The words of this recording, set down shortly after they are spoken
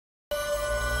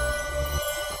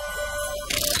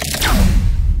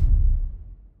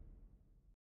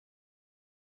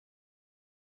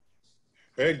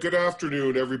Hey, good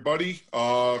afternoon, everybody.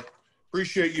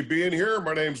 Appreciate you being here.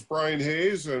 My name's Brian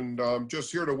Hayes, and I'm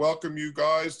just here to welcome you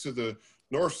guys to the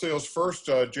North Sail's first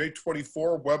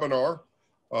J24 webinar.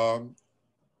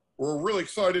 We're really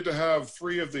excited to have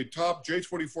three of the top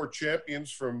J24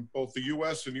 champions from both the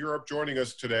US and Europe joining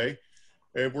us today.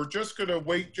 And we're just going to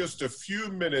wait just a few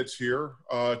minutes here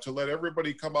to let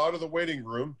everybody come out of the waiting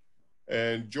room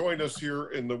and join us here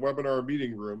in the webinar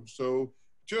meeting room. So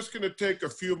just going to take a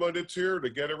few minutes here to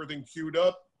get everything queued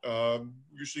up.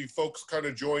 Usually folks kind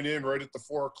of join in right at the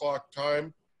 4 o'clock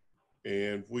time,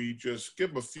 and we just give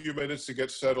them a few minutes to get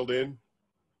settled in,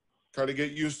 kind of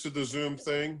get used to the Zoom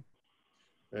thing,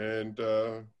 and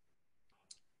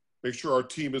make sure our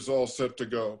team is all set to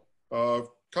go.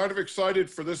 Kind of excited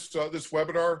for this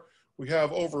webinar. We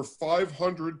have over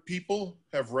 500 people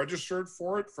have registered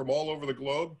for it from all over the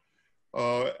globe.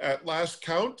 At last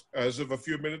count, as of a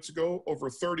few minutes ago, over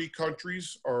 30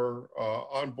 countries are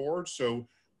on board. So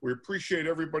we appreciate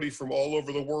everybody from all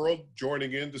over the world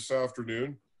joining in this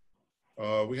afternoon.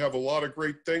 We have a lot of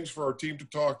great things for our team to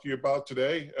talk to you about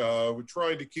today. We're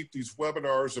trying to keep these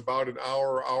webinars about an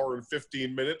hour, hour and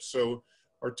 15 minutes. So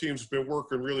our team's been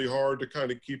working really hard to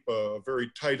kind of keep a very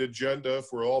tight agenda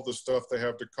for all the stuff they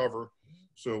have to cover.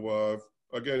 So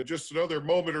again, just another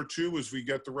moment or two as we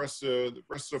get the rest of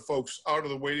the folks out of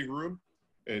the waiting room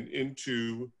and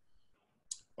into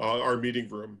our meeting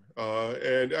room.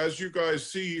 And as you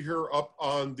guys see here up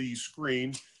on the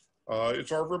screen,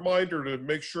 it's our reminder to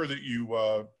make sure that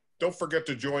you don't forget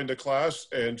to join the class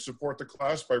and support the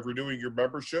class by renewing your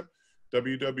membership,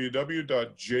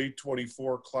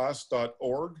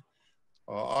 www.j24class.org.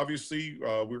 Obviously,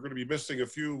 we're going to be missing a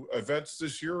few events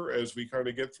this year as we kind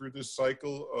of get through this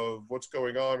cycle of what's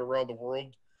going on around the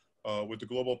world with the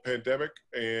global pandemic.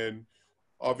 And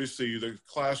obviously, the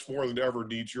class more than ever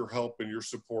needs your help and your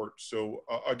support. So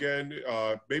again,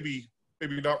 maybe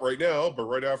not right now, but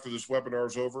right after this webinar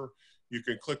is over, you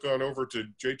can click on over to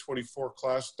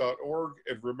j24class.org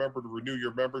and remember to renew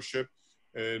your membership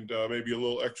and maybe a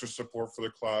little extra support for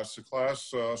the class. The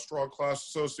class, Strong Class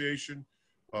Association,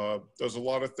 does a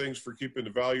lot of things for keeping the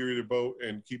value of the boat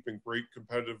and keeping great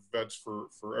competitive events for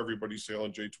everybody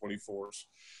sailing J24s.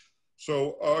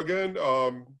 So again,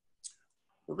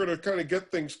 we're going to kind of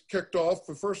get things kicked off.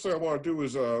 The first thing I want to do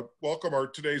is welcome our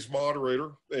today's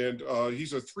moderator, and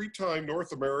he's a 3-time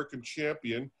North American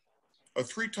champion, a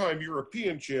 3-time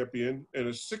European champion, and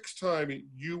a 6-time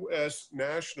U.S.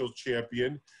 national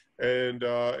champion. And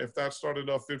if that's not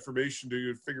enough information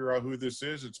to figure out who this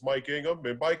is, it's Mike Ingham.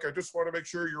 And Mike, I just want to make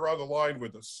sure you're on the line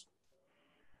with us.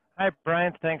 Hi,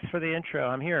 Brian. Thanks for the intro.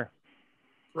 I'm here.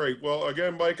 Great. Well,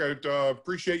 again, Mike, I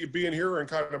appreciate you being here and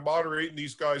kind of moderating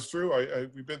these guys through.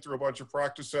 We've been through a bunch of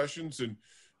practice sessions, and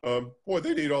boy,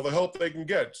 they need all the help they can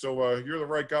get. So you're the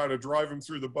right guy to drive them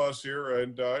through the bus here.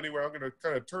 And anyway, I'm going to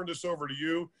kind of turn this over to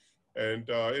you and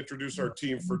introduce our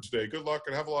team for today. Good luck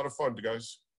and have a lot of fun,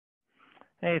 guys.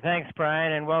 Hey, thanks,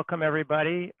 Brian, and welcome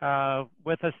everybody.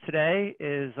 With us today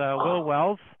is Will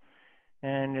Wells,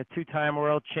 and a 2-time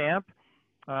world champ.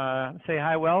 Say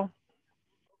hi, Will.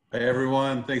 Hey,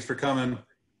 everyone. Thanks for coming.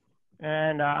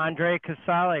 And Andrea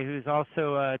Casale, who's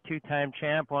also a 2-time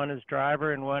champ. One is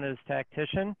driver and one is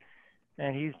tactician.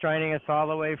 And he's joining us all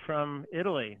the way from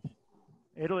Italy.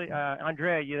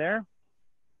 Andrea, you there?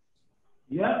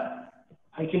 Yeah,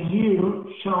 I can hear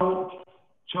you. Ciao,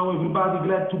 everybody.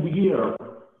 Glad to be here.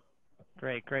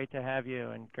 Great to have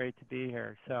you and great to be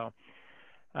here. So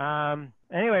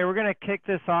anyway, we're going to kick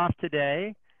this off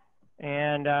today.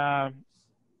 And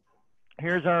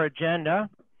here's our agenda.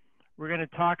 We're going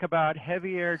to talk about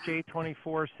heavy air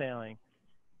J24 sailing.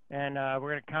 And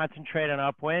we're going to concentrate on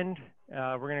Upwind.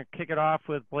 We're going to kick it off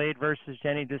with Blade versus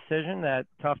Jenny decision, that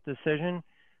tough decision.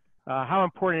 How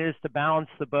important it is to balance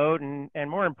the boat, and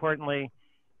more importantly,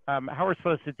 how we're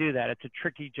supposed to do that. It's a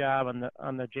tricky job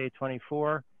on the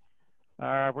J24.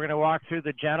 We're going to walk through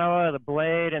the Genoa, the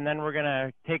Blade, and then we're going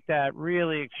to take that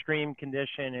really extreme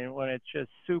condition and when it's just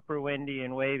super windy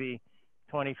and wavy,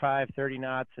 25, 30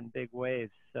 knots and big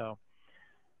waves. So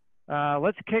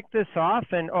let's kick this off.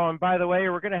 And by the way,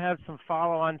 we're going to have some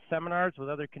follow-on seminars with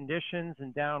other conditions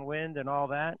and downwind and all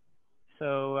that.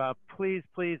 So please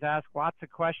ask lots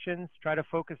of questions. Try to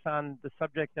focus on the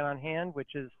subject on hand,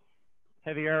 which is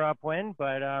heavy air upwind,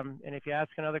 but and if you ask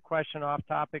another question off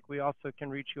topic, we also can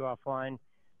reach you offline,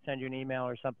 send you an email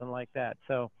or something like that.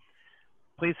 So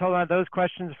please hold on to those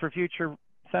questions for future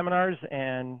seminars,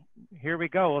 and here we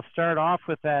go. We'll start off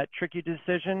with that tricky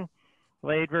decision,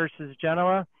 Blade versus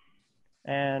Genoa.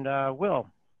 And Will,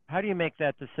 how do you make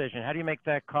that decision? How do you make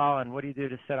that call, and what do you do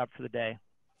to set up for the day?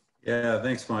 Yeah,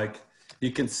 thanks, Mike. You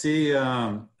can see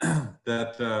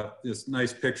that this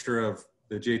nice picture of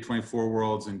the J24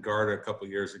 Worlds in Garda a couple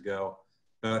years ago.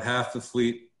 About half the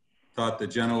fleet thought the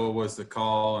Genoa was the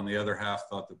call, and the other half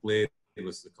thought the Blade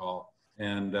was the call.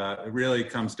 And it really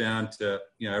comes down to,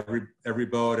 you know, every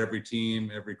boat, every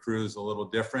team, every crew is a little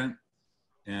different.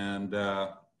 And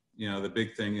you know, the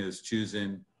big thing is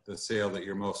choosing the sail that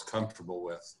you're most comfortable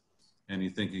with, and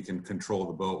you think you can control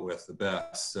the boat with the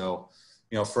best. So,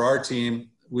 you know, for our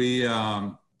team, we, you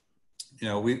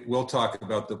know, we'll talk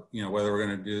about the, you know, whether we're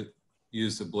going to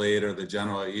use the Blade or the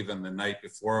Genoa even the night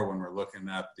before when we're looking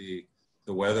at the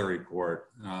weather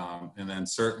report. And then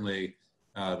certainly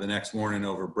the next morning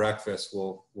over breakfast,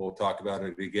 we'll talk about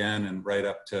it again, and right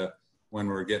up to when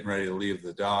we're getting ready to leave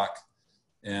the dock.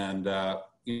 And,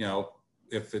 you know,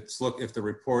 if the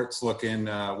report's looking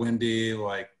windy,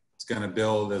 like it's going to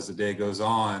build as the day goes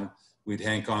on, we'd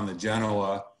hank on the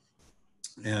Genoa.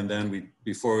 And then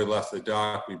before we left the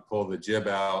dock, we'd pull the jib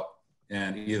out,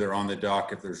 and either on the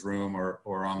dock if there's room,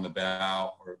 or on the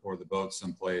bow or the boat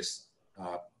someplace,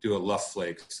 do a luff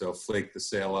flake. So flake the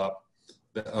sail up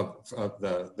of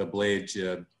the Blade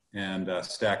Jib, and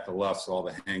stack the luffs so all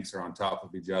the hanks are on top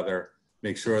of each other.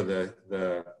 Make sure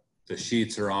the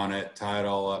sheets are on it, tie it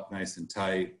all up nice and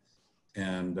tight,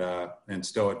 and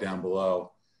stow it down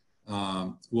below.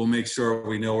 We'll make sure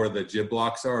we know where the jib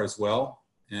blocks are as well.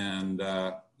 And,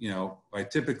 you know, I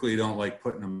typically don't like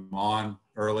putting them on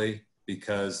early,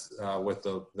 because with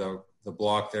the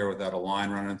block there without a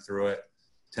line running through it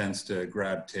tends to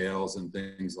grab tails and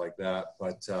things like that.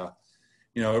 But,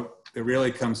 you know, it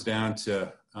really comes down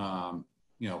to,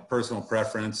 you know, personal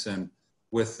preference. And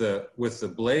with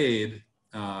the Blade,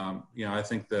 you know, I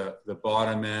think the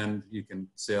bottom end you can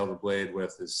sail the Blade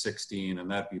with is 16,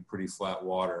 and that'd be pretty flat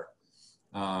water.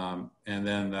 And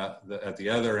then at the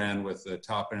other end with the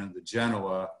top end of the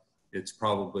Genoa, it's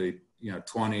probably, you know,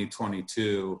 20,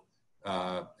 22,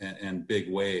 and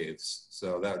big waves.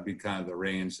 So that would be kind of the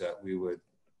range that we would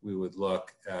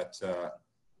look at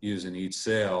using each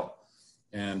sail.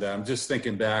 And I'm just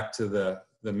thinking back to the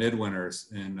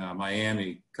midwinters in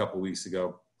Miami a couple weeks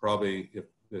ago. Probably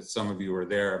if some of you were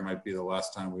there, it might be the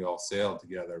last time we all sailed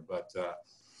together. But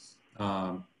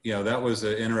you know, that was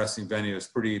an interesting venue. It's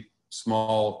pretty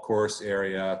small course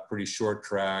area, pretty short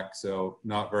track, so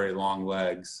not very long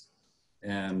legs,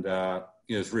 and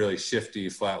it was really shifty,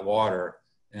 flat water.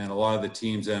 And a lot of the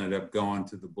teams ended up going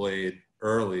to the Blade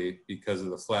early because of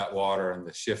the flat water and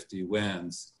the shifty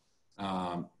winds.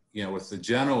 You know, with the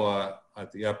Genoa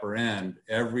at the upper end,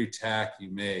 every tack you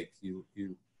make, you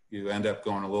end up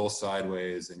going a little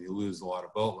sideways, and you lose a lot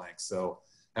of boat length. So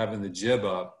having the jib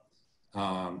up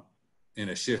in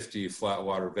a shifty, flat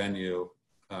water venue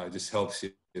just helps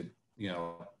you, you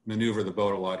know, maneuver the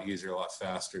boat a lot easier, a lot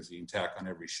faster, so you can tack on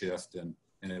every shift. And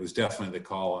it was definitely the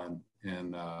call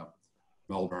in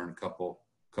Melbourne a couple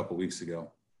weeks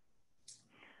ago.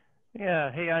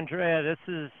 Yeah. Hey, Andrea, this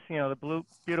is, you know, the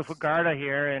beautiful Garda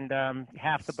here, and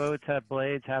half the boats have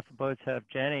Blades, half the boats have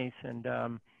Jennies. And,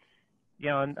 you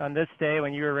know, on this day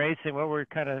when you were racing, what were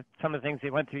kind of some of the things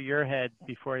that went through your head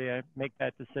before you make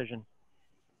that decision?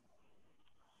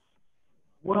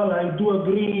 Well, I do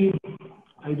agree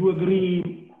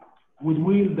with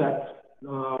Will that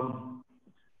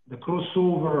the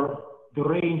crossover, the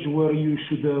range where you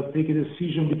should take a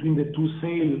decision between the two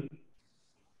sails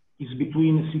is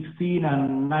between 16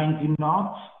 and 19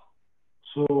 knots.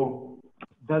 So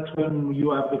that's when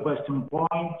you have the question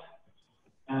point.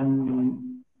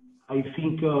 And I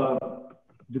think the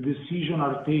decision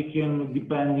are taken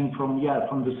depending from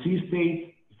the sea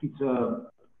state, if it's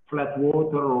a flat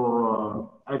water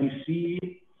or heavy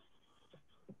sea.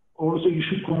 Also, you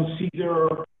should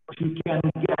consider, if you can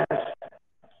guess,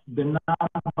 the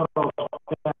number of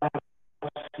steps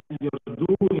you're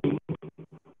doing,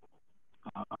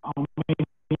 how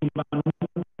many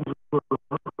maneuvers.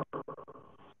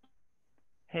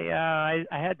 Hey, I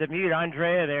had to mute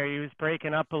Andrea there. He was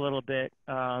breaking up a little bit.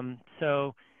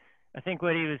 So I think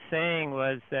what he was saying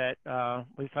was that, at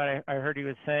least I heard he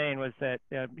was saying was that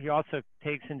he also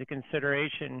takes into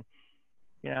consideration,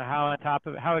 you know,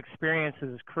 how experienced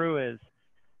his crew is.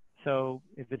 So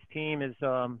if his team is,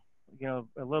 you know,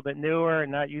 a little bit newer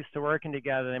and not used to working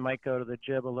together, they might go to the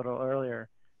jib a little earlier.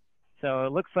 So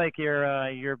it looks like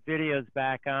your video's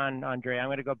back on, Andrea. I'm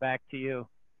going to go back to you.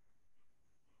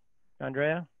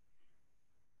 Andrea?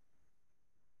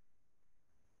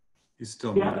 He's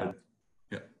still muted.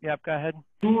 Yeah. Yep, go ahead.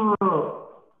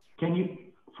 Can you,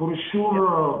 for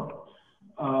sure,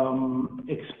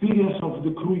 experience of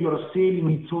the crew you're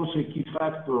sailing, it's also a key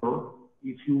factor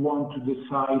if you want to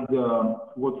decide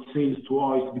what sails to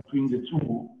hoist between the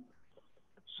two.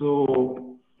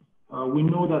 So we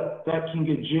know that tacking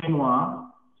a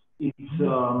Genoa, it's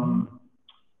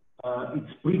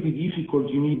pretty difficult.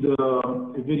 You need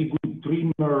a very good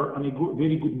trimmer and a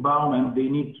very good bowman. They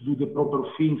need to do the proper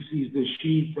things, is the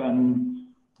sheet, and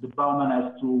the bowman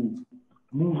has to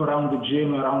move around the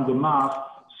Genoa, around the mast.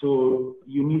 So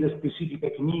you need a specific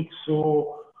technique.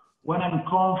 So when I'm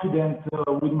confident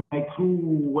with my crew,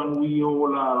 when we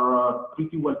all are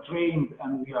pretty well trained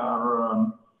and we are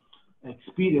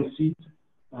experienced,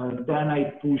 then I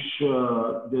push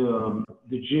the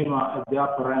Genoa at the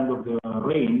upper end of the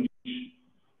range.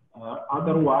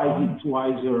 Otherwise, it's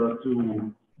wiser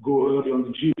to go early on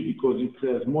the jib because it's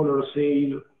a smaller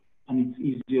sail and it's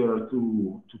easier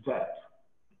to tap.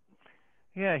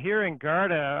 Yeah, here in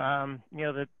Garda, you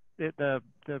know, the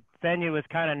venue was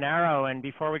kind of narrow, and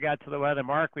before we got to the weather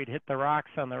mark, we'd hit the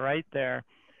rocks on the right there.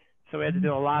 So we had to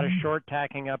do a lot of short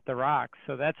tacking up the rocks.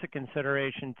 So that's a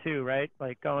consideration too, right?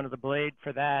 Like going to the Blade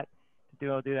for that,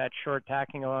 to do that short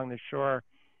tacking along the shore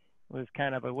was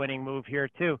kind of a winning move here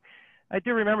too. I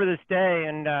do remember this day,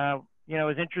 and you know,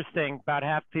 it was interesting. About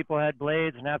half people had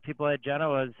Blades and half people had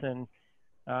Genoas, and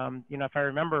you know, if I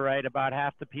remember right, about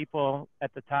half the people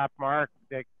at the top mark,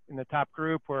 in the top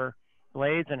group, were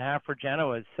Blades and half were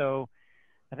Genoas. So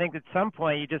I think at some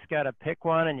point you just got to pick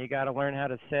one, and you got to learn how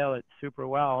to sail it super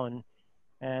well.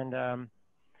 And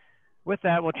with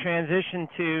that, we'll transition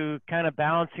to kind of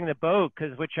balancing the boat,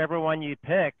 because whichever one you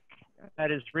pick,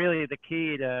 that is really the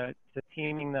key to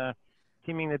teaming the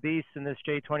beast in this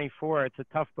J24. It's a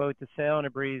tough boat to sail in a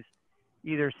breeze,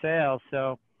 either sail.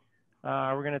 So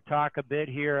we're going to talk a bit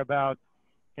here about,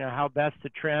 you know, how best to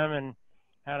trim and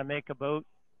how to make a boat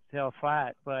sail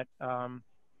flat. But I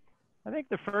think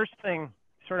the first thing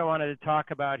sort of wanted to talk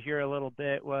about here a little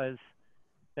bit was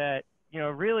that, you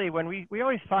know, really when we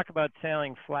always talk about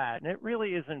sailing flat, and it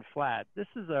really isn't flat. This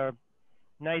is a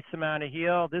nice amount of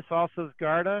heel. This also is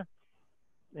Garda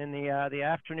in the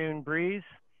afternoon breeze,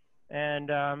 and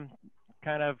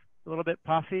kind of a little bit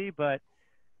puffy, but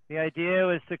the idea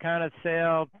was to kind of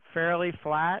sail fairly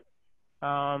flat.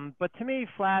 But to me,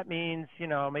 flat means, you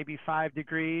know, maybe 5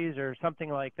 degrees or something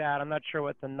like that. I'm not sure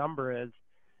what the number is,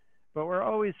 but we're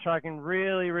always talking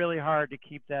really, really hard to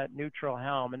keep that neutral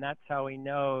helm, and that's how we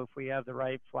know if we have the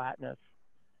right flatness.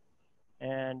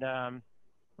 And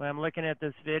when I'm looking at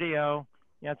this video,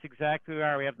 yeah, that's exactly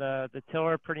where we have the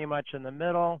tiller pretty much in the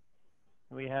middle.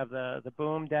 We have the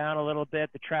boom down a little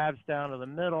bit, the trabs down to the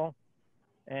middle,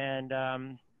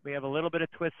 and we have a little bit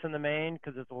of twist in the main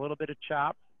because there's a little bit of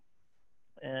chop.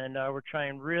 And we're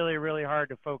trying really, really hard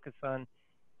to focus on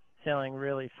sailing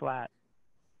really flat.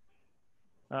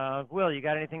 Will, you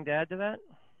got anything to add to that?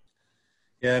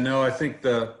 Yeah, no, I think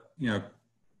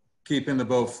keeping the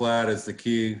boat flat is the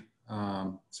key,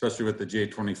 especially with the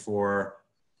J24,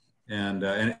 and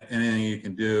anything you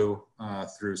can do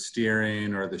through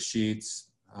steering or the sheets,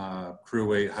 crew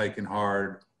weight, hiking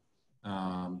hard,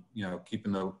 you know,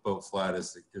 keeping the boat flat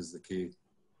is the key.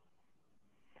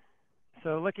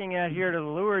 So looking at here to the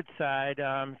leeward side,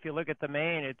 if you look at the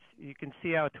main, you can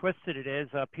see how twisted it is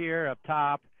up here, up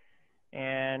top.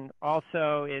 And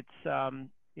also it's,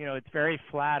 you know, it's very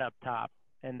flat up top.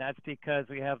 And that's because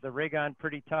we have the rig on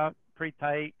pretty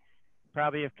tight.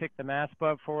 Probably have kicked the mast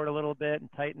bow forward a little bit and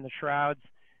tightened the shrouds.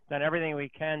 Done everything we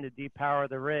can to depower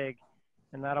the rig.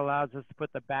 And that allows us to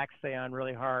put the backstay on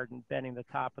really hard and bending the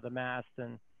top of the mast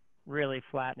and really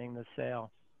flattening the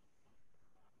sail.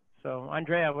 So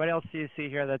Andrea, what else do you see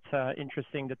here that's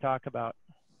interesting to talk about?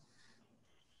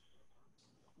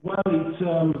 Well,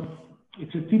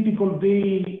 it's a typical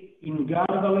day in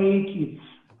Garda Lake.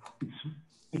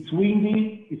 It's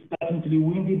windy. It's definitely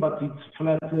windy, but it's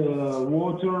flat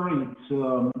water.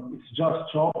 It's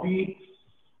just choppy,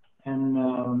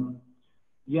 and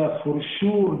yeah, for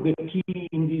sure the key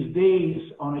in these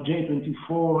days on a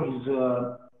J24 is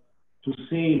to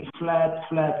sail flat,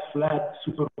 flat, flat,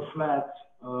 super flat.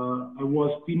 I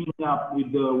was teaming up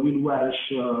with Will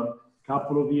Welsh a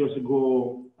couple of years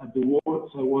ago at the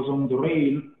Worlds. I was on the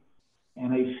rail,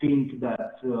 and I think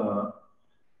that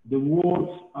the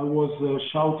words I was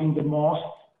shouting the most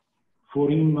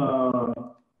for him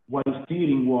while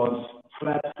steering was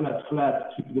flat, flat,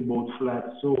 flat, keep the boat flat.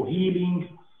 So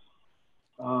heeling,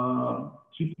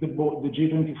 keep the boat, the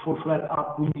J24 flat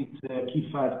up with its key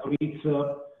factor.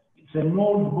 It's an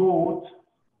old boat,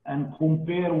 and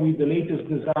compare with the latest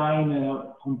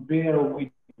design, compare with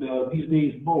these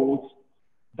days boats,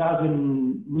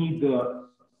 doesn't need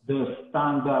the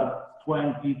standard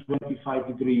 20-25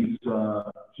 degrees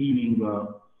heeling.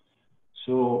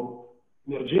 So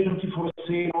we are J24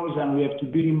 sailors, and we have to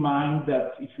bear in mind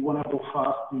that if you want to go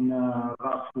fast in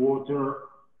rough water,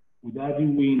 with heavy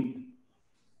wind,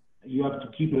 you have to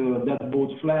keep that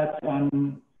boat flat.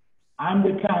 And I'm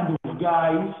the kind of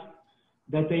guys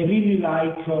that I really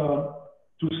like to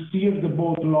steer the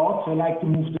boat lots. I like to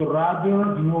move the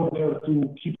rudder in order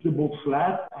to keep the boat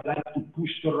flat. I like to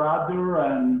push the rudder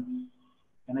and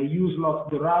I use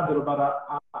lots the rudder, but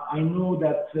I know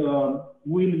that,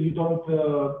 Will, you don't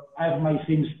have my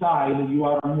same style. You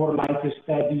are more like a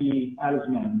steady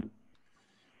helmsman.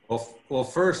 Well,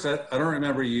 first, I don't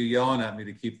remember you yelling at me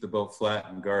to keep the boat flat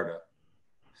in Garda.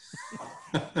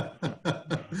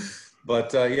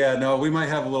 But yeah, no, we might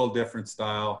have a little different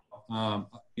style.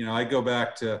 You know, I go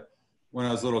back to when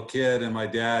I was a little kid and my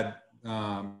dad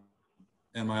and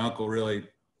my uncle really,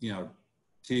 you know,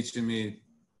 teaching me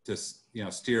to, you know,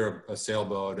 steer a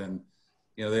sailboat. And,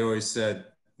 you know, they always said,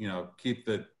 you know, keep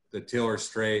the tiller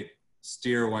straight,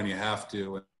 steer when you have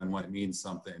to and when it means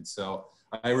something. So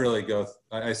I really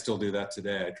I still do that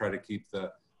today. I try to keep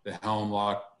the helm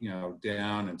locked, you know,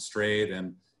 down and straight.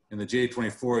 And in the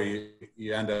J24,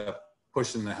 you end up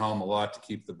pushing the helm a lot to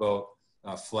keep the boat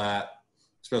flat,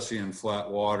 especially in flat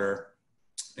water.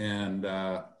 And,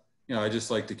 you know, I just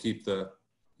like to keep the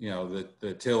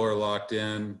tiller locked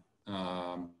in,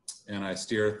 and I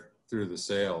steer through the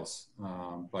sails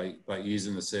by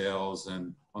easing the sails.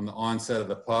 And on the onset of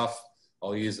the puff,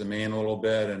 I'll ease the main a little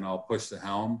bit and I'll push the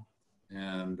helm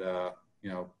and, you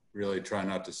know, really try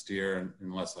not to steer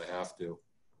unless I have to.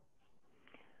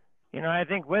 You know, I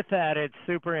think with that, it's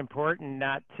super important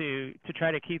not to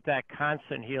try to keep that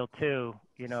constant heel too.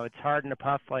 You know, it's hard in the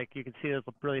puff, like you can see it's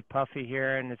really puffy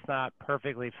here and it's not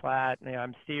perfectly flat. You know,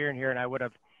 I'm steering here and I would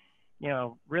have, you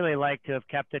know, really liked to have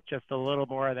kept it just a little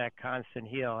more of that constant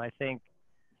heel. I think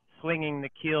swinging the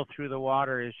keel through the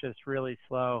water is just really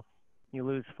slow. You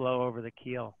lose flow over the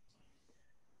keel.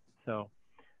 So,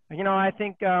 you know, I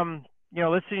think, you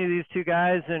know, listening to these two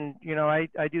guys and, you know, I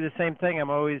do the same thing. I'm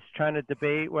always trying to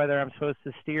debate whether I'm supposed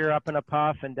to steer up in a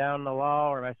puff and down the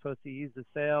lull, or am I supposed to use the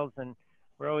sails? And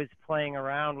we're always playing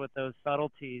around with those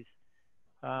subtleties.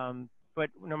 But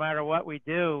no matter what we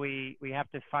do, we have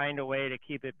to find a way to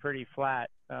keep it pretty flat.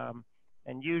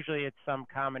 And usually it's some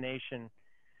combination.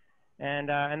 And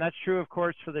that's true, of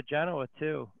course, for the Genoa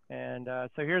too. And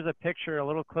so here's a picture a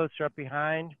little closer up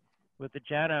behind with the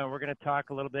Genoa. We're going to talk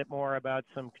a little bit more about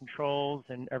some controls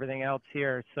and everything else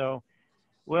here. So,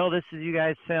 Will, this is you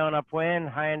guys sailing upwind,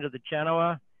 high end of the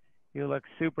Genoa. You look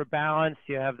super balanced.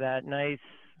 You have that nice,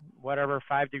 whatever,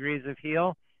 5 degrees of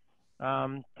heel.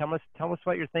 Tell us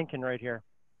what you're thinking right here.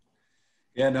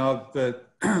 Yeah, no,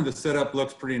 the setup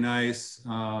looks pretty nice.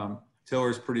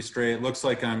 Tiller's pretty straight. It looks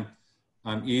like I'm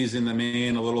easing the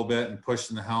main a little bit and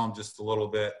pushing the helm just a little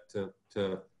bit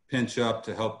to pinch up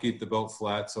to help keep the boat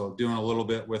flat. So doing a little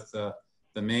bit with the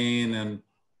main and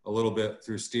a little bit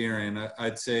through steering.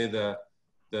 I'd say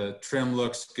the trim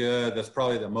looks good. That's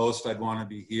probably the most I'd want to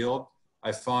be heeled.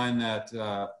 I find that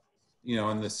you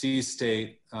know, in the sea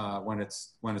state, when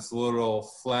it's a little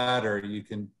flatter, you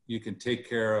can take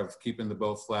care of keeping the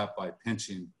boat flat by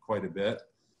pinching quite a bit.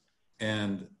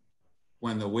 And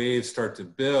when the waves start to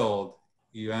build,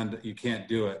 you can't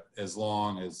do it as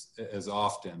long as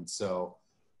often. So,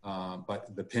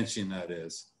 but the pinching, that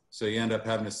is. So you end up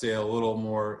having to sail a little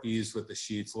more ease with the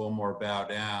sheets, a little more bow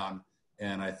down.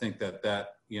 And I think that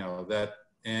you know, that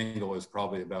angle is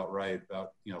probably about right,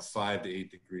 about, you know, 5 to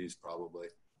 8 degrees probably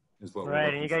is what we're looking for.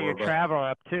 Right, and you got your traveler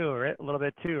up too, right? A little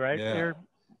bit too, right? Yeah.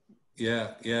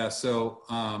 There? Yeah. So,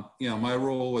 you know, my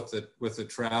rule with the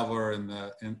traveler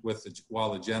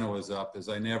while the Genoa is up is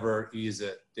I never ease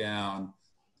it down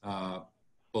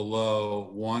below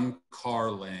 1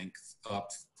 car length up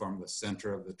from the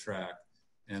center of the track.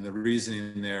 And the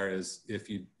reasoning there is if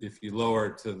you lower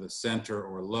it to the center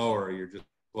or lower, you're just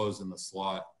closing the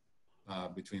slot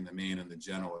between the main and the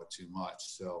Genoa too much.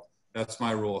 So that's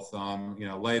my rule of thumb. You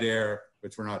know, light air,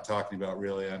 which we're not talking about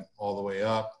really, I'm all the way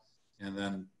up. And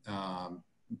then,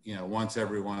 you know, once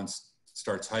everyone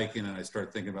starts hiking and I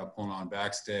start thinking about pulling on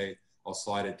backstay, I'll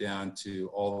slide it down to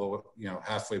all the way, you know,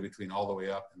 halfway between all the way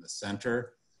up in the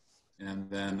center. And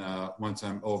then once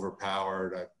I'm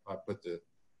overpowered, I put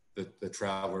the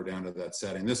traveler down to that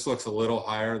setting. This looks a little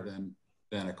higher than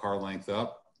a car length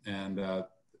up. And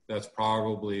that's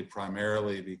probably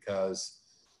primarily because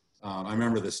I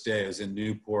remember this day, I was in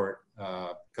Newport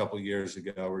a couple years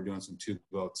ago. We're doing some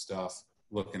two-boat stuff,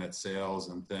 looking at sails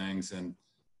and things. And,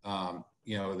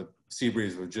 you know, the sea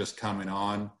breeze was just coming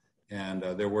on and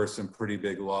there were some pretty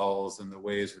big lulls and the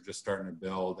waves were just starting to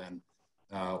build. And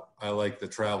I like the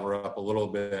traveler up a little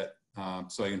bit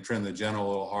so I can trim the Genoa a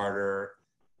little harder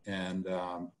and,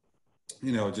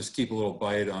 you know, just keep a little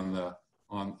bite on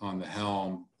the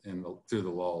helm and through the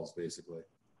lulls, basically.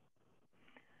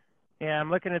 Yeah,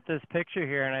 I'm looking at this picture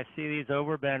here, and I see these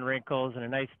overbend wrinkles and a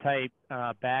nice tight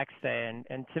backstay.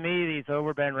 And to me, these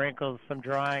overbend wrinkles I'm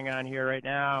drawing on here right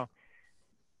now,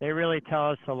 they really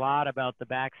tell us a lot about the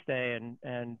backstay.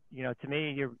 And you know, to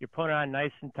me, you're putting on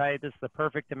nice and tight. This is the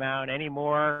perfect amount. Any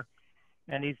more,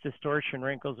 and these distortion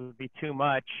wrinkles would be too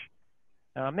much.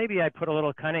 Maybe I'd put a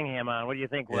little Cunningham on. What do you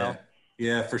think, Will?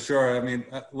 Yeah, for sure. I mean,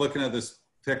 looking at this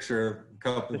picture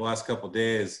the last couple of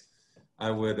days, I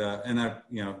would,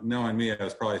 you know, knowing me, I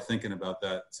was probably thinking about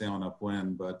that sailing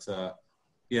upwind, but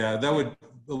yeah, that would,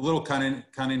 a little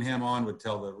Cunningham on would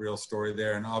tell the real story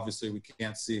there. And obviously we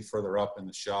can't see further up in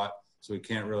the shot, so we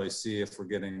can't really see if we're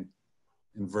getting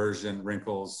inversion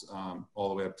wrinkles all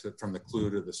the way up to, from the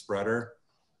clew to the spreader.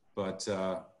 But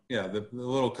yeah, the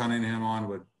little Cunningham on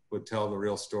would tell the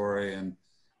real story. And,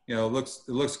 you know, it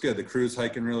looks good. The crew's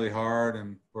hiking really hard,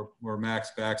 and we're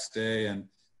max backstay, and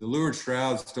the leeward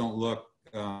shrouds don't look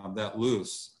that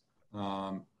loose.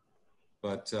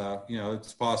 But you know,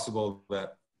 it's possible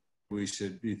that we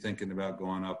should be thinking about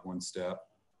going up one step.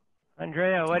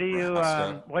 Andrea, what do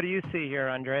you see here,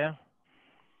 Andrea?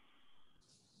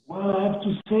 Well, I have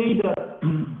to say that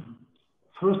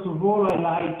first of all, I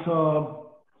like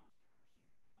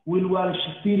Will Welsh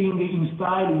steering in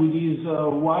style with his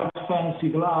white fancy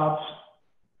gloves.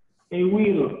 Hey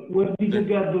Will, where did you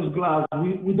get those gloves?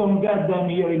 We don't get them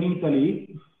here in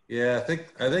Italy. Yeah,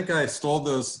 I think I stole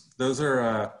those. Those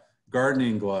are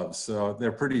gardening gloves, so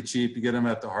they're pretty cheap. You get them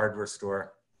at the hardware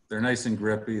store. They're nice and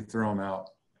grippy. Throw them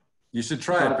out. You should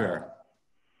try a pair.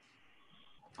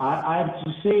 I have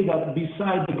to say that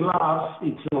beside the gloves,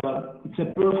 it's a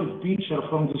perfect picture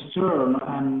from the stern.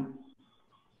 And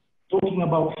talking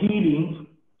about healing,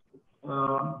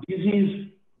 this is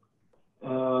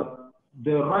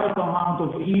the right amount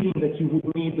of healing that you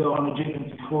would need on a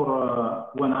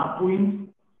J24 when upwind.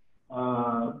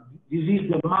 This is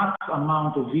the max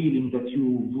amount of healing that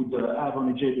you would have on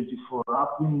a J24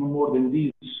 upwind, no more than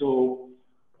this. So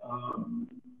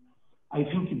I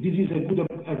think this is a good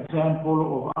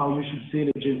example of how you should sail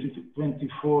a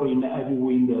J24 in heavy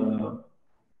wind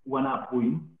when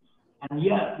upwind. And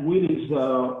yeah, Will is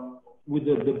with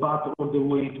the butt all the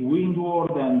way to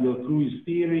windward, and the crew is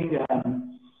steering.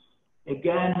 And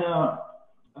again,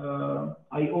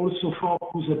 I also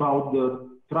focus about the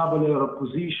traveler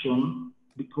position,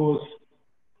 because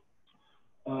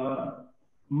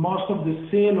most of the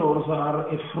sailors are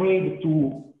afraid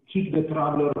to kick the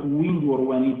traveler to windward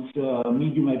when it's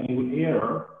medium heavy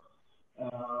air.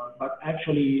 But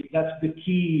actually, that's the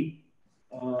key,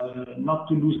 not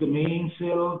to lose the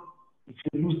mainsail. If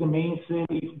you lose the mainsail,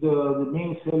 if the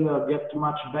mainsail gets too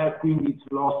much backwind, it's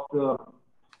lost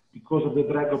because of the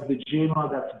drag of the Genoa.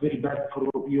 That's very bad for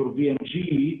your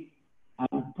VMG.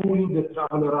 And pulling the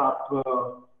traveler up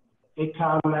a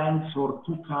car length or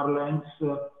 2 car lengths,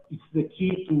 it's the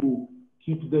key to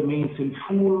keep the mainsail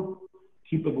full,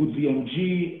 keep a good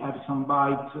VMG, have some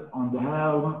bite on the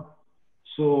helm.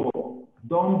 So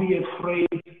don't be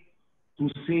afraid to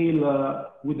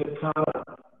sail with the car,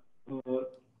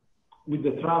 with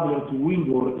the traveler to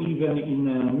windward, even in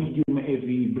a medium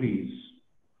heavy breeze.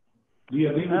 Do you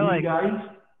agree with me, guys?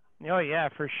 Oh yeah,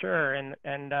 for sure. And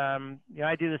you know,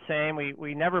 I do the same.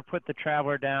 We never put the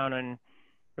traveler down in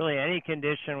really any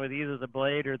condition with either the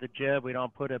blade or the jib. We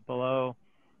don't put it below.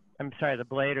 I'm sorry, the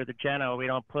blade or the Genoa. We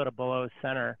don't put it below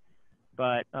center.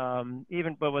 But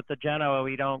but with the Genoa,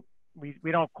 we don't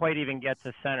quite even get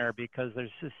to center, because there's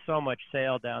just so much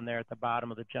sail down there at the bottom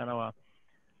of the Genoa.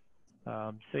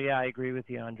 So yeah, I agree with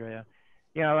you, Andrea.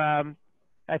 You know,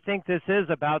 I think this is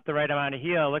about the right amount of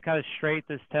heel. Look how straight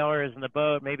this tiller is in the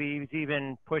boat. Maybe he's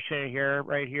even pushing it here,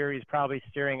 right here. He's probably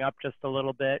steering up just a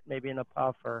little bit, maybe in a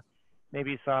puff, or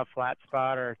maybe he saw a flat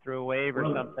spot or threw a wave or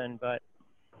something, but,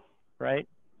 right?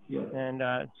 Yeah. And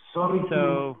sorry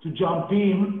to jump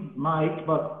in, Mike,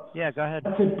 but yeah, go ahead.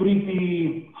 That's a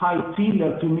pretty high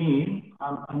tiller to me.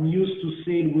 I'm used to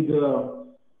sail with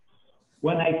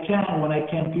when I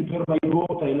can prepare my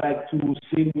boat, I like to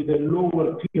sail with a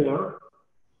lower tiller.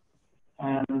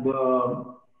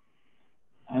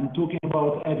 And talking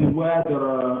about heavy weather,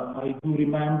 I do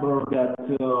remember that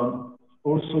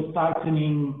also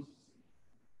tightening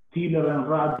tiller and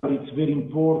rudder is very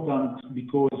important,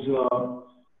 because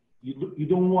you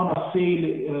don't want to sail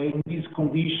in this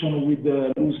condition with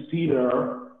the loose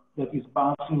tiller that is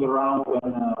bouncing around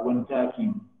when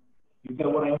tacking. You get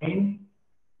what I mean?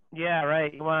 Yeah,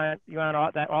 right. You want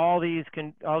all these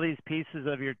pieces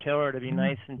of your tiller to be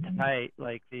nice and tight.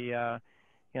 Like the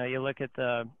you know, you look at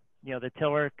the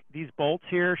tiller. These bolts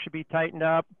here should be tightened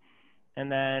up,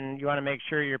 and then you want to make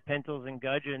sure your pintles and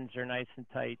gudgeons are nice and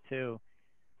tight too.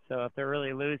 So if they're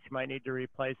really loose, you might need to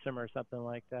replace them or something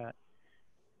like that.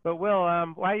 But Will,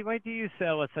 why do you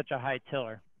sail with such a high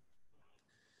tiller?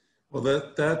 Well,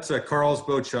 that's a Carl's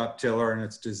Boat Shop tiller, and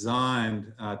it's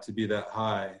designed to be that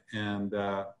high. And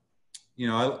you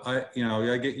know,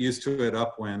 I get used to it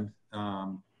upwind.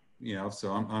 You know,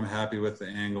 so I'm happy with the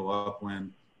angle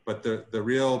upwind. But the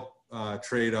real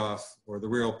trade-off, or the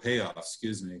real payoff,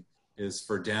 excuse me, is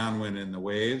for downwind in the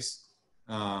waves.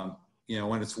 You know,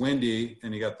 when it's windy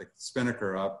and you got the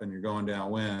spinnaker up and you're going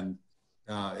downwind,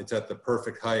 it's at the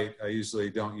perfect height. I usually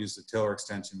don't use the tiller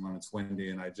extension when it's windy,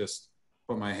 and I just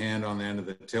put my hand on the end of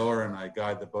the tiller and I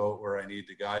guide the boat where I need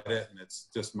to guide it, and it's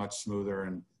just much smoother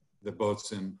and the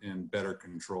boat's in better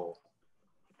control.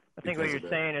 I think what you're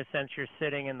saying is, since you're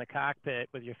sitting in the cockpit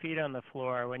with your feet on the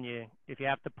floor, if you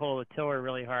have to pull the tiller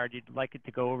really hard, you'd like it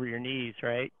to go over your knees,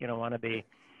 right? You don't want to be,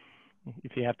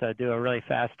 if you have to do a really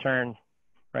fast turn,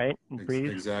 right? And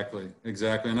breathe. Exactly.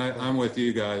 And I'm with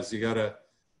you guys. You got to,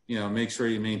 you know, make sure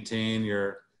you maintain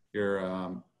your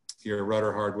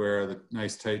rudder hardware, the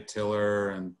nice tight tiller,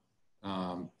 and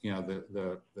you know,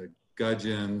 the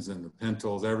gudgeons and the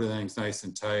pintles, everything's nice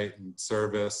and tight and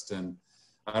serviced. And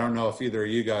I don't know if either of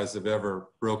you guys have ever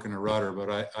broken a rudder,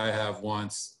 but I have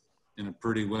once in a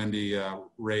pretty windy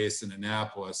race in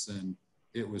Annapolis, and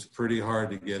it was pretty hard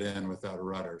to get in without a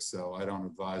rudder, so I don't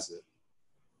advise it.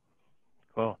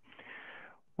 Cool.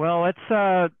 Well,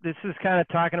 this is kind of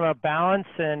talking about balance,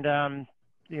 and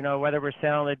you know, whether we're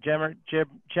sailing the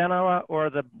Genoa or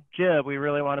the Jib, we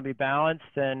really want to be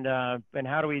balanced, and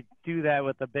how do we do that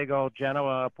with the big old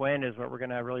Genoa upwind is what we're going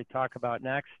to really talk about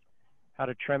next, how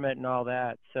to trim it and all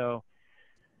that. So,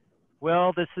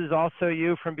 Will, this is also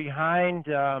you from behind.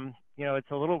 You know,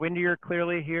 it's a little windier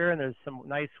clearly here, and there's some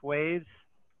nice waves.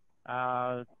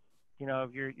 You know,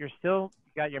 you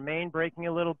got your main breaking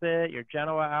a little bit, your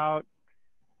Genoa out.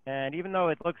 And even though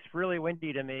it looks really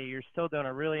windy to me, you're still doing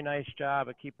a really nice job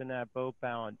of keeping that boat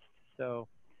balanced. So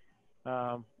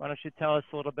why don't you tell us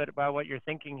a little bit about what you're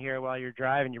thinking here while you're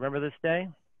driving? You remember this day?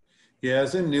 Yeah, I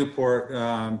was in Newport,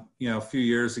 you know, a few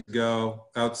years ago,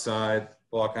 outside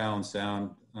Block Island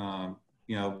Sound,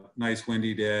 you know, nice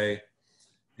windy day.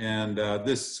 And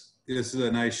this is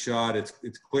a nice shot.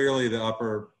 It's clearly the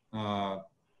upper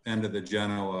end of the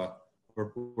Genoa.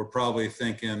 We're probably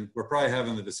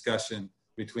having the discussion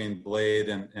between Blade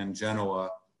and Genoa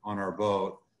on our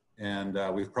boat, and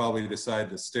we've probably decided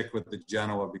to stick with the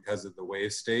Genoa because of the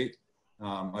wave state.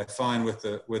 I find with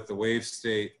the wave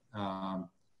state,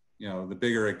 you know, the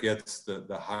bigger it gets,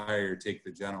 the higher you take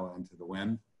the Genoa into the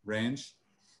wind range.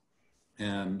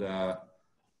 And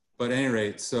but at any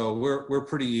rate, so we're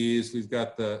pretty eased. We've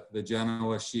got the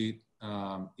Genoa sheet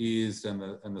eased,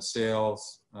 and the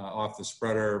sails off the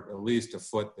spreader at least a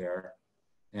foot there,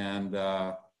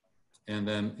 and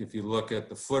then if you look at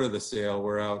the foot of the sail,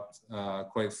 we're out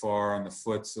quite far on the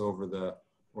foots over the,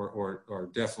 or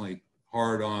definitely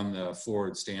hard on the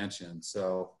forward stanchion.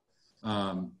 So,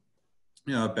 you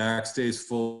know, back stays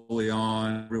fully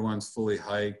on, everyone's fully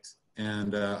hiked,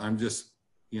 and I'm just,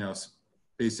 you know,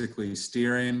 basically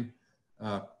steering,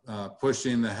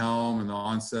 pushing the helm and the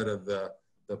onset of the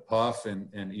puff,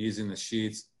 and easing the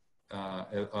sheets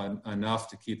enough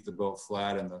to keep the boat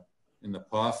flat in the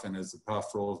puff. And as the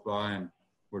puff rolls by, and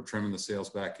we're trimming the sails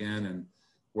back in, and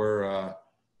we're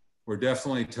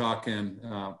definitely talking,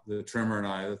 the trimmer and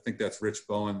I think that's Rich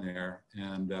Bowen there,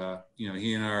 and you know,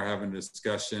 he and I are having a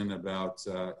discussion about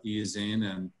easing,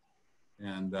 and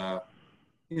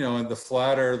you know, and the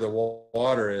flatter the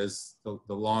water is,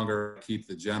 the longer I keep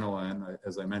the Genoa in,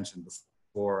 as I mentioned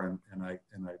before, and I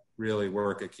really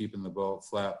work at keeping the boat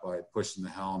flat by pushing the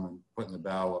helm and putting the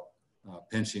bow up,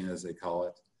 pinching as they call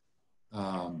it.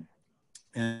 And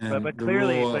but the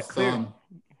clearly, rule of thumb,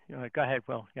 go ahead,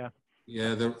 Will. Yeah.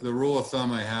 Yeah, the rule of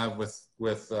thumb I have with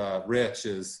Rich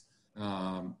is,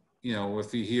 you know,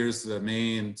 if he hears the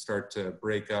main start to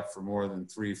break up for more than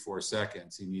 3-4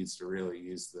 seconds, he needs to really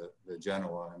use the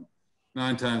Genoa. And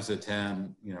 9 times out of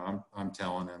 10, you know, I'm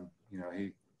telling him, you know,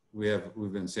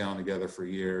 we've been sailing together for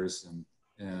years,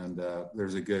 and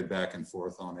there's a good back and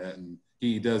forth on it. And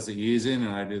he does the easing,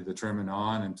 and I do the trimming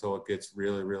on until it gets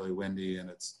really, really windy, and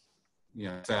it's, you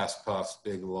know, fast puffs,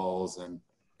 big lulls, and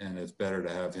it's better to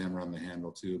have him run the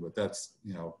handle too. But that's,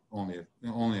 you know,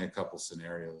 only a couple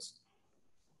scenarios.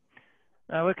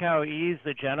 Look how eased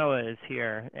the Genoa is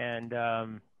here, and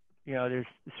you know,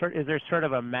 is there sort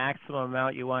of a maximum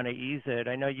amount you want to ease it?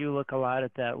 I know you look a lot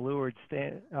at that leeward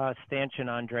stanchion,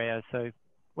 Andrea. So,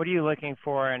 what are you looking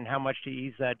for, and how much do you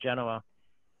ease that Genoa?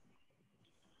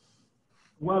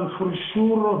 Well, for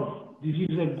sure, this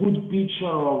is a good picture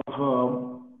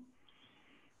of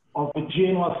of the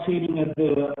Genoa sailing at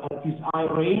this high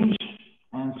range,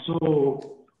 and so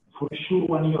for sure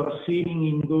when you are sailing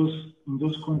in those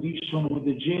conditions with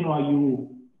the Genoa, you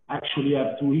actually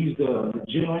have to ease the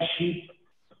Genoa ship.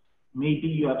 Maybe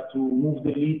you have to move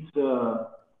the leads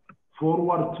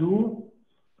forward too.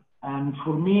 And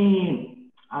for me,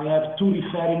 I have two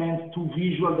refinements, two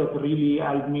visuals that really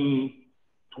help me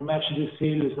to match the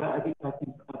sails at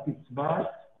its best.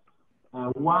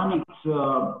 One,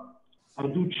 I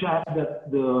do check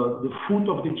that the foot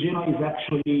of the Genoa is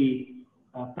actually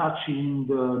touching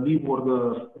the leeward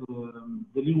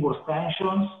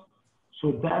stanchions. So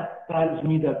that tells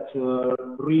me that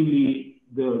really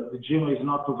the Genoa is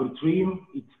not over trim.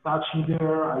 It's touching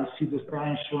there. I see the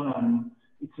stanchion, and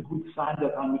it's a good sign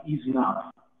that I'm easy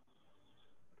enough.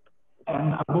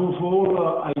 And above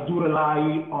all, I do rely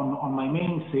on my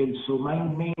mainsail. So my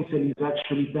mainsail is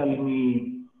actually telling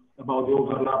me about the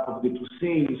overlap of the two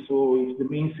sails. So if the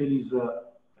mainsail is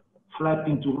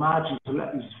flapping too much, it's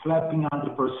flapping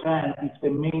 100%. If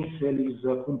the mainsail is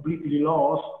completely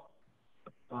lost,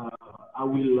 I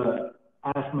will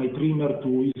ask my trimmer to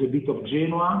use a bit of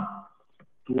Genoa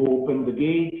to open the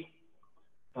gate.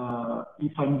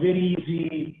 If I'm very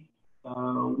easy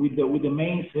with the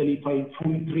mainsail, if I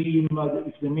fully trim,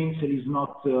 if the mainsail is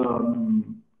not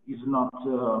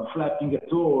flapping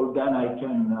at all, then I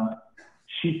can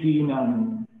sheet in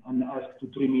and ask to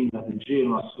trim in the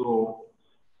Genoa. So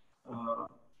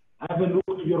have a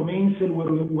look at your mainsail,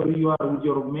 where you are with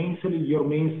your mainsail. Your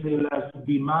mainsail has to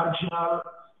be marginal,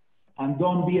 and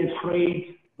don't be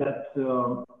afraid that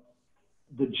the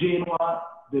Genoa,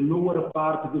 the lower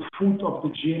part, the foot of the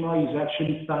Genoa is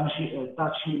actually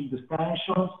touching the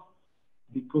stanchions,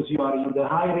 because you are in the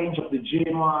high range of the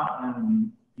Genoa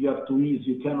and you have to ease.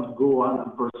 You cannot go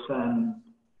 100%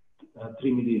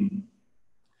 trim it in.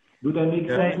 Do that make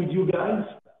sense with you guys?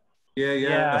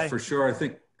 Yeah, for sure. I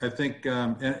think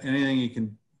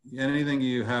anything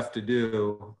you have to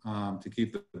do to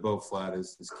keep the boat flat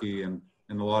is key, and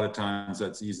a lot of times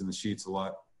that's easing the sheets a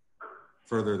lot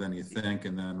further than you think,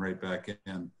 and then right back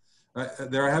in.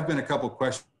 There have been a couple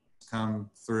questions come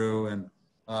through, and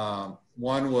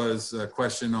one was a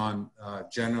question on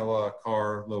Genoa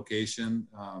car location.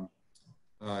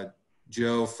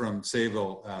 Joe from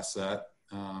Sayville asked that.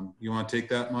 You want to take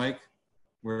that, Mike?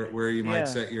 Where you might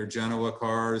set your Genoa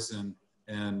cars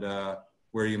and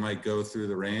where you might go through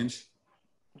the range?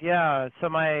 Yeah, so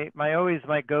my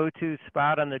go-to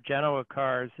spot on the Genoa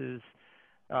cars is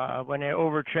when I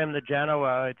over trim the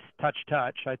Genoa, it's touch.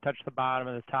 I touch the bottom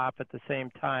and the top at the same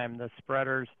time, the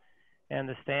spreaders and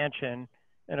the stanchion.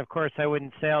 And of course, I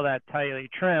wouldn't sail that tightly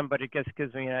trimmed, but it just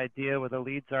gives me an idea where the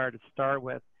leads are to start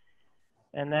with.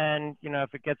 And then, you know, if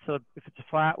it's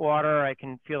flat water, I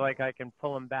can feel like I can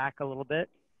pull them back a little bit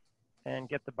and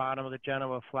get the bottom of the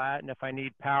Genoa flat. And if I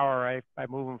need power, I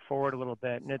move them forward a little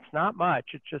bit. And it's not much.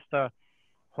 It's just a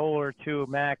hole or two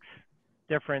max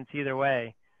difference either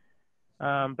way.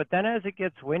 But then as it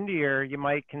gets windier, you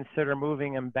might consider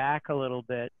moving them back a little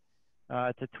bit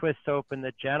to twist open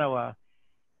the Genoa.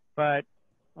 But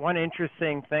one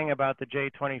interesting thing about the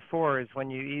J24 is when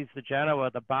you ease the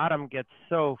Genoa, the bottom gets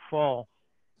so full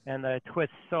and the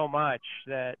twists so much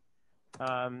that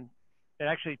it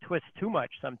actually twists too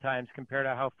much sometimes compared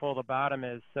to how full the bottom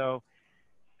is. So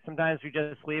sometimes we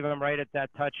just leave them right at that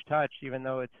touch, even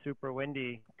though it's super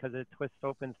windy, because it twists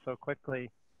open so quickly.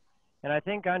 And I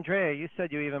think, Andrea, you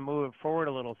said you even move it forward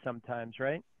a little sometimes,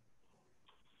 right?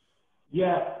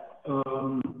 Yeah,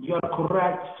 you are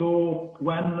correct. So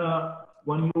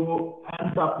when you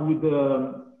end up with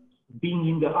being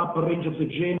in the upper range of the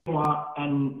Genoa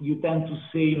and you tend to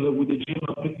sail with the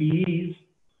Genoa pretty ease,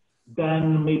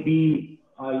 then maybe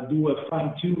I do a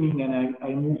fine tuning and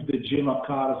I move the Genoa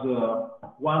cars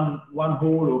one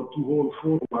hole or two holes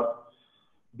forward,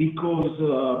 because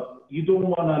you don't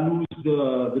want to lose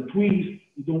the twist,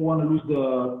 you don't want to lose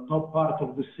the top part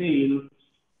of the sail.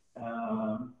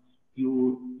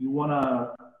 You want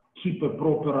to keep a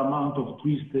proper amount of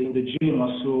twist in the Genoa,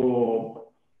 so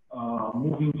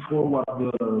moving forward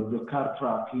the car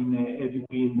track in a heavy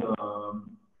wind,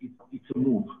 it's a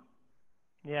move.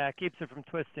 Yeah, it keeps it from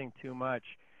twisting too much.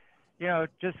 You know,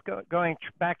 just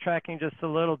backtracking just a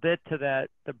little bit to the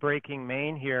braking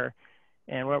main here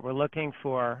and what we're looking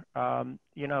for.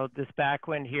 You know, this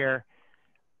backwind here,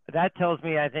 that tells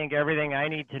me, I think, everything I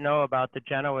need to know about the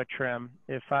Genoa trim.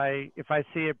 If I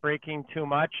see it braking too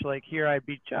much, like here, I'd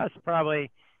be just probably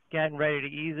getting ready to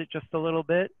ease it just a little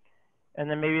bit. And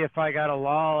then maybe if I got a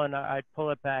lull, and I'd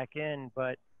pull it back in,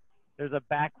 but there's a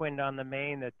backwind on the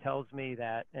main that tells me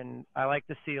that. And I like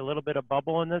to see a little bit of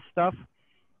bubble in this stuff,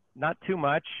 not too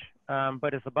much.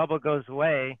 but if the bubble goes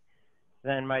away,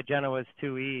 then my Genoa is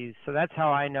 2Es. So that's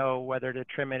how I know whether to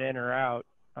trim it in or out.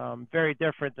 Very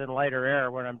different than lighter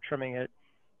air when I'm trimming it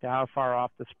to how far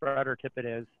off the spreader tip it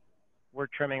is.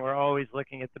 We're always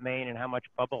looking at the main and how much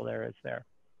bubble there is there.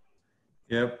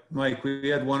 Yep, Mike, we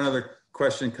had one other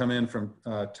question come in from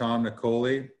Tom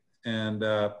Nicoli, and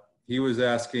he was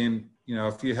asking, you know,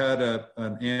 if you had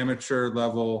an amateur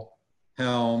level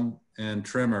helm and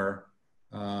trimmer,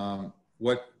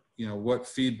 what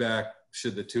feedback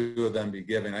should the two of them be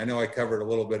giving? I know I covered a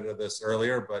little bit of this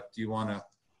earlier, but do you want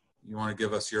to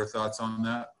give us your thoughts on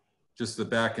that? Just the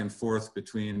back and forth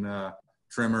between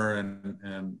trimmer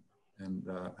and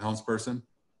helmsperson?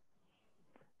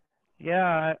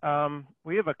 Yeah,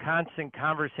 we have a constant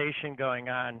conversation going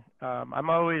on. I'm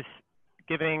always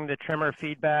giving the trimmer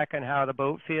feedback on how the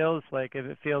boat feels, like if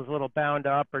it feels a little bound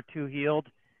up or too heeled,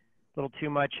 a little too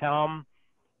much helm.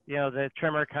 You know, the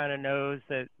trimmer kind of knows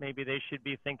that maybe they should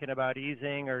be thinking about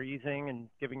easing and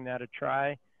giving that a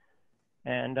try.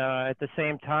 And at the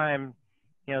same time,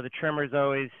 you know, the trimmer's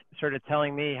always sort of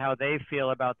telling me how they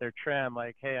feel about their trim,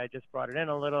 like, hey, I just brought it in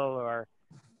a little, or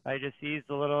I just eased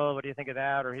a little. What do you think of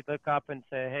that? Or he'd look up and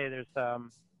say, hey, there's a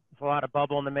lot of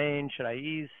bubble in the main. Should I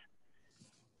ease?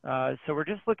 So we're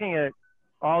just looking at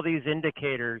all these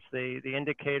indicators. The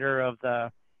indicator of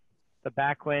the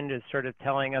backwind is sort of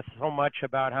telling us so much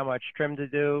about how much trim to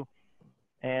do.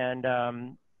 And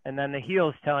then the heel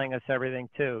is telling us everything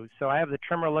too. So I have the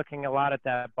trimmer looking a lot at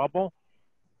that bubble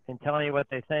and telling you what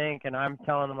they think, and I'm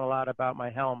telling them a lot about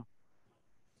my helm.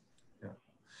 Yeah.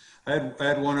 I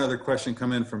had one other question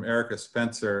come in from Erica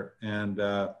Spencer, and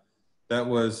that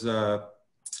was,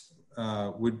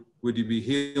 would you be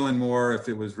heeling more if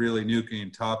it was really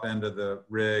nuking top end of the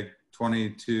rig,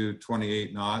 22,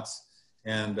 28 knots?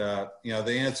 And you know,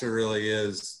 the answer really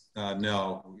is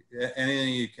no.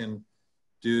 Anything you can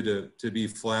do to be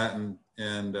flattened,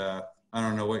 and I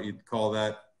don't know what you'd call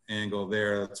that angle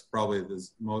there. That's probably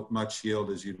as much heeled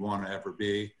as you'd want to ever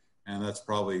be, and that's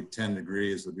probably 10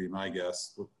 degrees would be my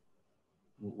guess.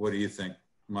 What do you think,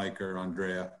 Mike or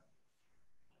Andrea?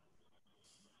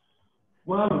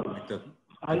 Well,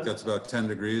 I think that's about 10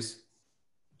 degrees.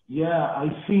 Yeah,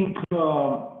 I think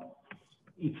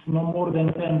it's no more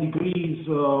than 10 degrees.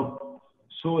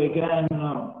 So again,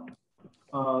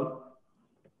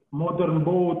 modern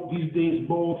boats, these days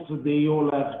boats, they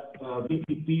all have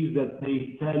VPPs that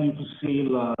they tell you to sail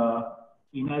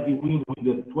in heavy wind with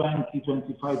the 20,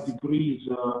 25 degrees.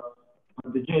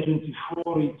 But the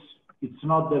J24, it's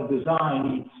not that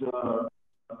design,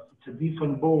 it's a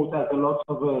different boat, has a lot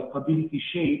of stability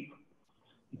shape.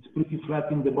 It's pretty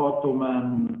flat in the bottom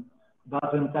and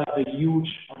doesn't have a huge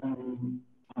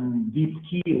and deep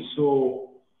keel, so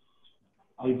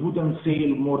I wouldn't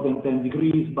sail more than 10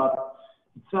 degrees, but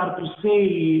it's hard to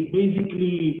say.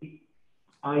 Basically,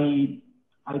 I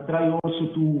try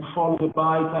also to follow the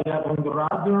bite I have on the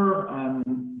rudder,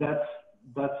 and that's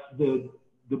the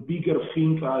bigger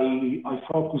thing I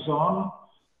focus on.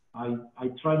 I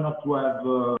try not to have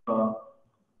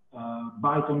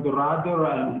bite on the rudder,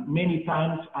 and many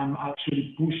times I'm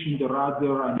actually pushing the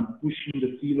rudder and pushing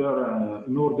the tiller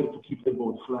in order to keep the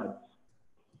boat flat.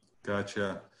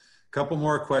 Gotcha. A couple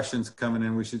more questions coming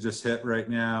in we should just hit right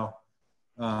now.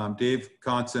 Dave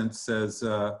Constant says,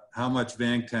 how much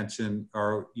vang tension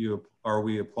are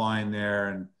we applying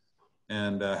there,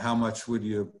 and how much would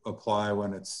you apply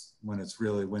when it's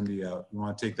really windy out? You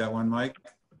want to take that one, Mike?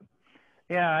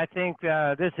 Yeah, I think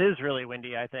this is really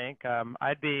windy, I think.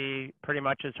 I'd be pretty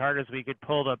much as hard as we could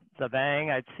pull the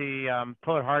vang. I'd see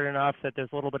pull it hard enough that there's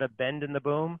a little bit of bend in the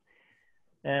boom.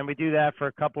 And we do that for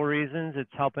a couple reasons.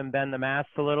 It's helping bend the mast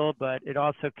a little, but it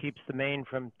also keeps the main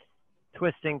from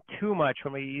twisting too much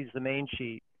when we use the main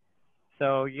sheet.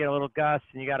 So you get a little gust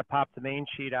and you got to pop the main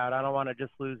sheet out. I don't want to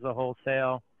just lose the whole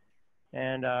sail.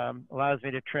 And allows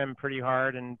me to trim pretty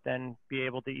hard and then be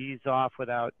able to ease off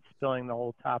without spilling the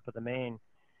whole top of the main.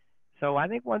 So I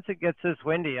think once it gets this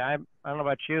windy, I don't know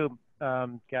about you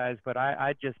guys, but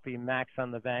I'd just be max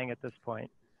on the vang at this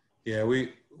point. Yeah,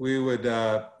 we would,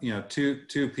 you know,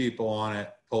 two people on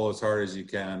it, pull as hard as you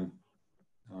can,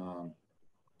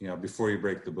 you know, before you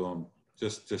break the boom,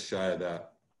 just shy of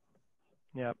that.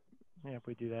 Yep,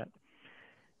 we do that.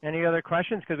 Any other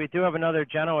questions? Because we do have another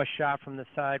Genoa shot from the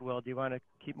side, Will. Do you want to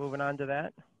keep moving on to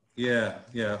that? Yeah.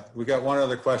 We got one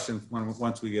other question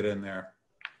once we get in there.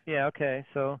 Yeah, okay.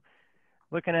 So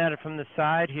looking at it from the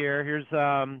side here, here's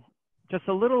just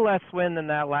a little less wind than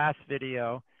that last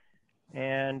video.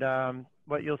 And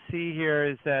what you'll see here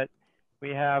is that we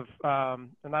have,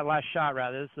 not last shot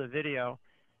rather, this is a video,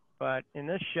 but in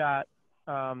this shot,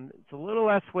 It's a little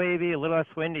less wavy, a little less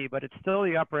windy, but it's still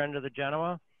the upper end of the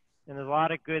Genoa. And there's a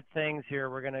lot of good things here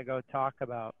we're going to go talk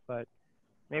about. But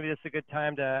maybe this is a good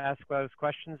time to ask those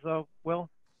questions, though, Will?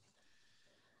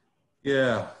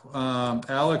 Yeah,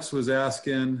 Alex was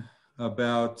asking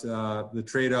about the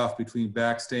trade-off between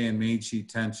backstay and main sheet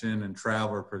tension and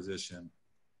traveler position.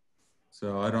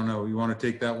 So I don't know, you want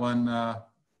to take that one,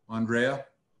 Andrea?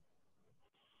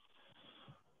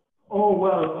 Oh,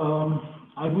 well,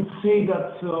 I would say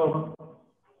that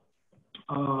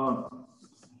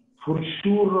for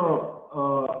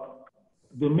sure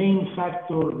the main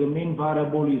factor, the main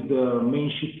variable is the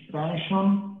main sheet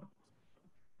tension.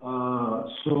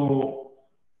 So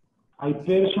I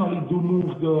personally do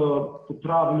move the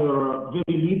traveler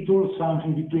very little,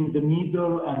 something between the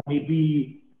middle and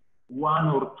maybe 1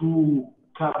 or 2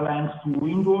 car lengths to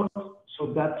windward.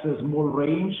 So that's a small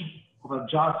range of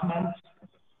adjustment.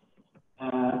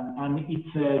 And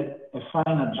it's a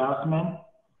fine adjustment.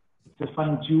 It's a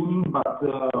fine tuning, but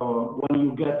when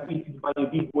you get hit by a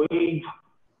big wave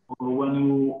or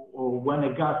when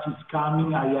a gust is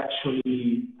coming, I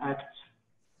actually act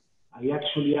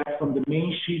on the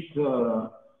main sheet.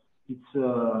 It's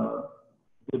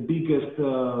the biggest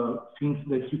things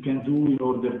that you can do in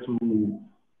order to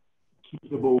keep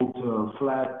the boat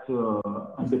flat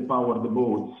and empower the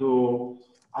boat. So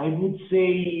I would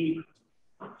say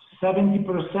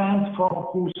 70%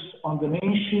 focus on the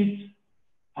main sheet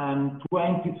and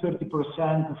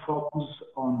 20–30% focus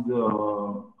on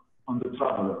the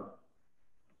traveler.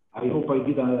 I hope I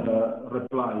did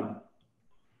reply.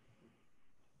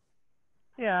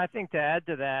 Yeah, I think to add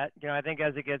to that, you know, I think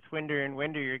as it gets windier and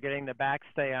windier, you're getting the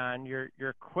backstay on. Your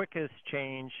quickest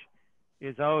change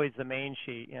is always the main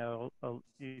sheet. You know,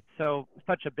 so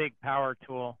such a big power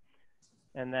tool.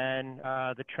 And then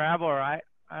the traveler, I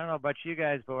don't know about you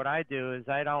guys, but what I do is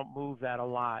I don't move that a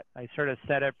lot. I sort of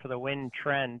set it for the wind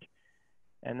trend,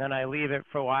 and then I leave it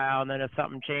for a while. And then if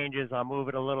something changes, I'll move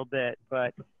it a little bit.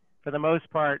 But for the most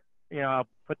part, you know, I'll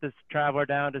put this traveler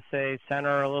down to say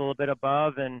center a little bit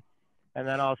above, and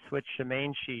then I'll switch to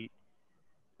main sheet.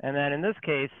 And then in this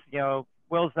case, you know,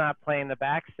 Will's not playing the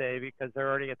backstay because they're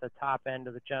already at the top end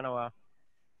of the Genoa,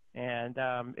 and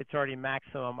it's already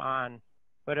maximum on.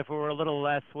 But if it were a little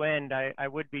less wind, I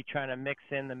would be trying to mix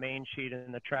in the main sheet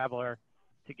and the traveler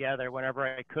together whenever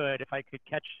I could. If I could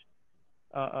catch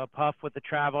a puff with the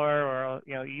traveler, or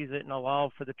you know, ease it in a lull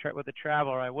for with the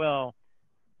traveler, I will.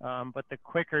 But the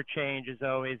quicker change is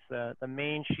always the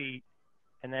main sheet,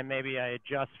 and then maybe I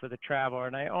adjust for the traveler,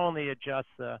 and I only adjust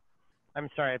for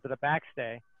the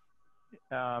backstay,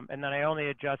 and then I only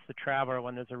adjust the traveler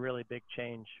when there's a really big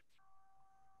change.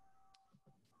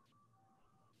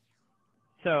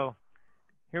 So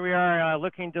here we are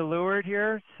looking to leeward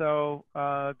here, so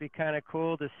it'd be kind of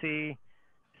cool to see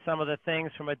some of the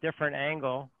things from a different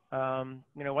angle.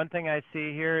 You know, one thing I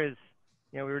see here is,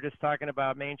 you know, we were just talking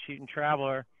about main sheet and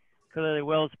traveler. Clearly,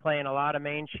 Will's playing a lot of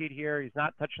main sheet here. He's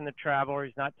not touching the traveler.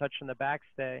 He's not touching the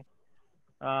backstay.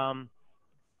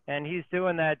 And he's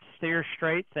doing that steer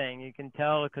straight thing. You can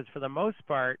tell because for the most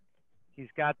part, he's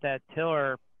got that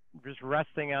tiller just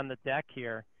resting on the deck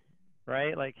here,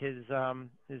 right? Like his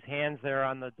hands there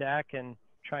on the deck and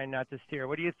trying not to steer.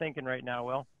 What are you thinking right now,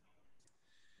 Will?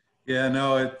 Yeah,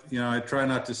 no, you know, I try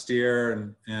not to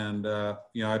steer, and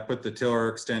you know, I put the tiller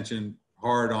extension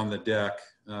hard on the deck.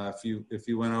 If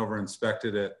you went over and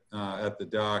inspected it at the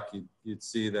dock, you'd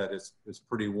see that it's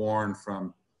pretty worn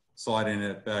from sliding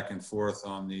it back and forth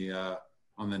on the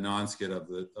non-skid of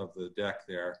the deck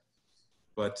there.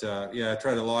 But yeah, I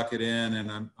try to lock it in,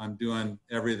 and I'm doing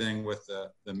everything with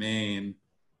the main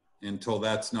until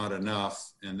that's not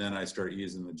enough, and then I start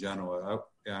using the Genoa.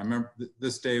 I remember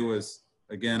this day was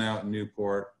again out in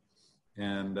Newport,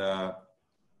 and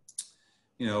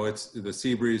you know, the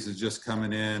sea breeze is just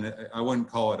coming in. I wouldn't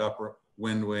call it upper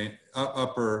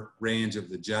range of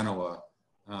the Genoa.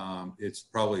 It's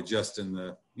probably just in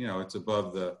the, you know, it's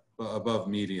above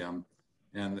medium,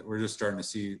 and we're just starting to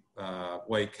see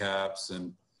white caps,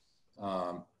 and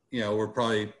you know, we're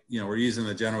probably, you know, we're using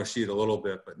the Genoa sheet a little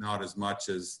bit, but not as much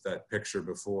as that picture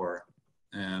before,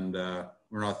 and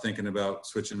we're not thinking about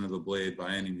switching to the Blade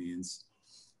by any means.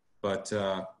 But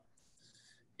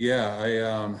yeah,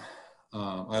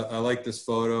 I like this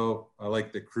photo. I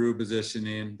like the crew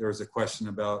positioning. There was a question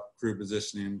about crew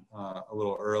positioning a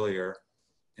little earlier.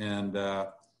 And,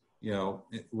 you know,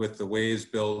 with the waves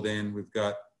building, we've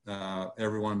got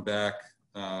everyone back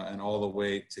and all the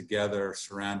way together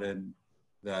surrounded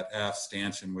that aft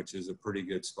stanchion, which is a pretty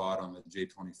good spot on the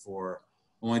J24.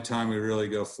 Only time we really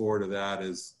go forward to that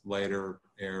is lighter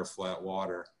air, flat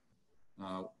water.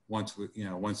 once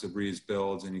the breeze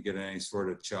builds and you get any sort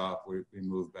of chop, we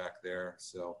move back there.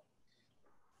 So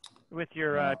with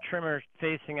your trimmer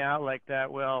facing out like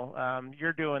that, Will,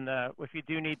 you're doing if you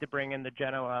do need to bring in the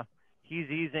Genoa, he's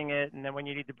easing it, and then when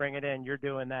you need to bring it in, you're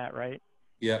doing that, right?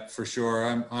 Yeah, for sure.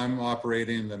 I'm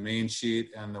operating the main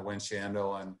sheet and the winch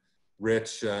handle, and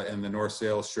Rich in the North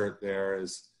Sail shirt there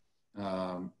is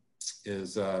doing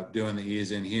the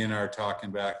easing. He and I are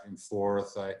talking back and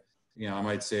forth. I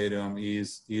might say to him,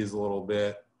 ease a little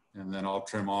bit, and then I'll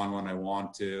trim on when I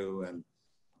want to. And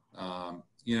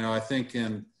I think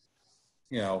in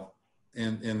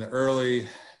the early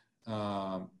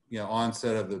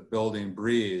onset of the building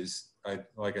breeze,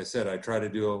 like I said, I try to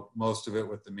do most of it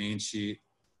with the main sheet,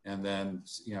 and then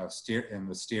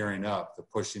the steering up, the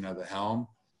pushing of the helm,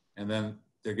 and then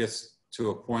there gets to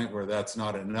a point where that's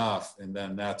not enough, and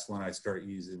then that's when I start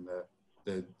using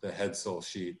the headsail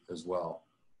sheet as well.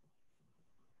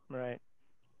 Right.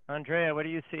 Andrea, what do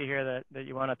you see here that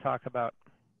you want to talk about?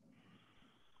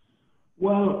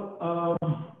 Well,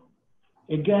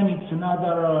 again, it's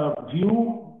another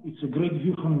view. It's a great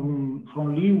view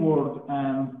from leeward,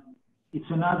 and it's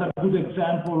another good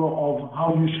example of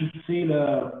how you should sail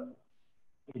a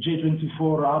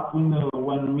J24 upwind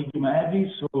when medium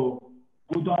heavy. So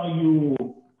good on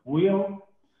you, Will.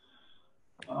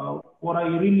 What I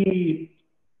really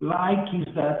like is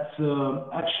that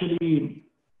actually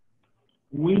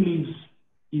Will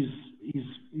is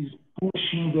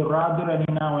pushing the rudder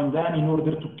every now and then in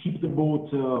order to keep the boat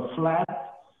flat,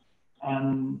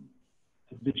 and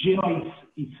the Genoa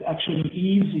it's actually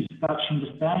easy, it's touching the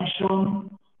stanchion,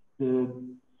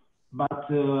 but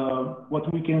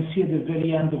what we can see at the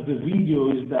very end of the video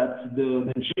is that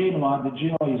the Genoa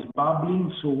is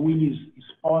bubbling, so Will is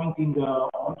pointing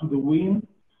onto the wind,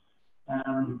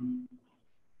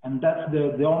 and that's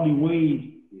the only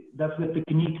way. That's the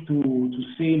technique to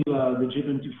sail the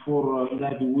J24 in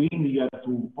heavy wind. You have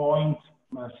to point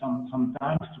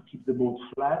sometimes to keep the boat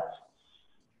flat.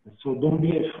 So don't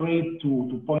be afraid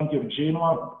to point your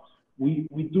Genoa. We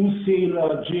do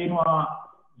sail Genoa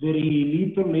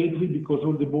very little lately because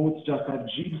all the boats just have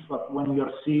jibs. But when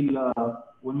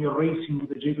you're racing with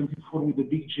the J24 with the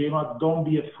big Genoa, don't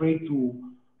be afraid to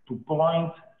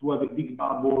point, to have a big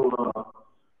bubble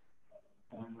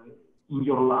in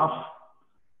your luff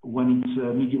when it's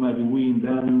medium heavy wind.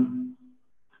 And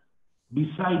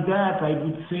beside that, I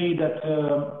would say that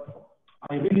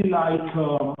I really like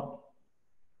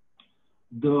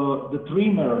the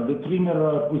trimmer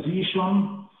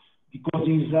position, because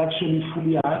he's actually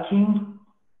fully hiking,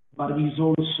 but he's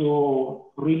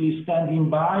also really standing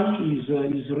by. He's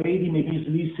ready. Maybe he's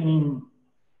listening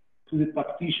to the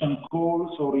tactician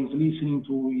calls, or he's listening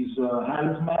to his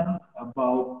helmsman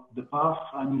about the path,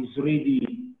 and he's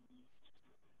ready.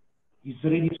 He's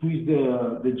ready to use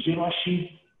the Genoa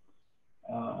sheet,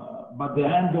 but the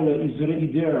handle is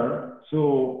already there.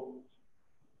 So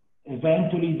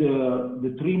eventually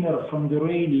the trimmer from the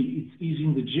rail is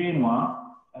in the Genoa,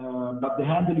 but the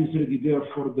handle is already there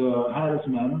for the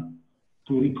helmsman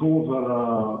to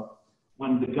recover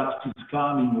when the gust is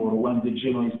coming or when the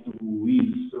Genoa is too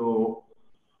easy. So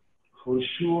for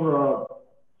sure,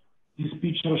 these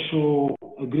pictures show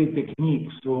a great technique.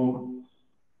 So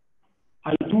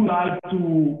I do like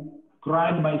to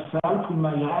grind myself in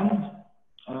my hand.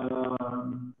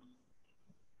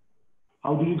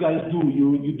 How do you guys do?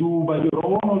 You do by your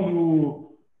own,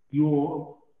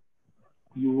 or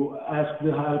you ask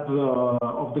the help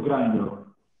of the grinder?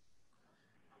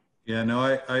 Yeah, no,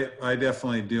 I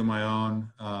definitely do my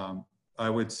own. I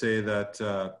would say that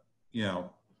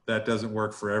that doesn't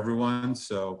work for everyone.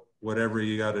 So whatever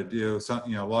you got to do,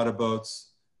 a lot of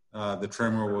boats, the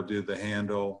trimmer will do the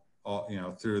handle,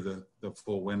 through the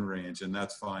full wind range, and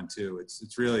that's fine too.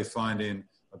 It's really finding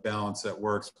a balance that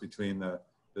works between the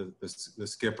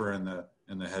skipper and the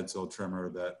headsail trimmer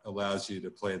that allows you to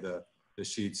play the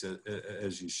sheets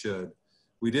as you should.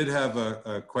 We did have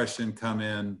a question come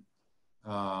in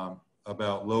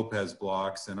about Lopez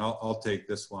blocks, and I'll take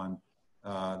this one.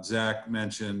 Zach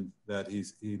mentioned that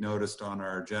he noticed on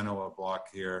our Genoa block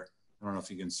here, I don't know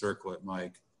if you can circle it,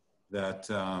 Mike, that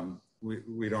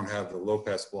we don't have the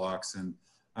Lopez blocks, and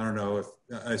I don't know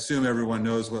I assume everyone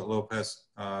knows what Lopez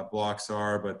blocks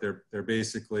are, but they're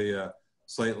basically a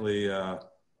slightly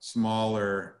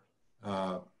smaller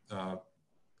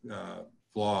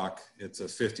block. It's a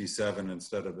 57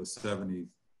 instead of a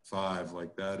 75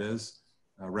 like that is,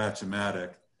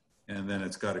 ratchematic, and then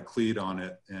it's got a cleat on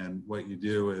it, and what you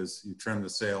do is you trim the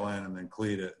sail in and then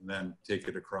cleat it and then take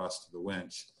it across to the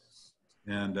winch.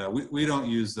 And we don't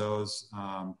use those.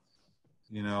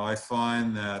 I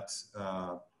find that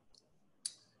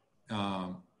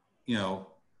you know,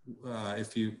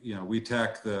 if you know, we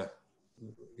tack the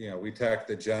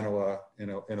Genoa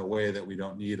in a way that we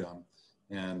don't need them,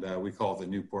 and we call it the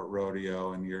Newport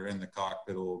Rodeo, and you're in the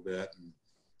cockpit a little bit,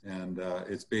 and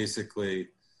it's basically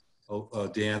a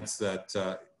dance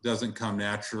that doesn't come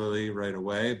naturally right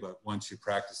away, but once you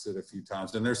practice it a few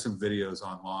times, and there's some videos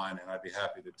online, and I'd be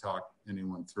happy to talk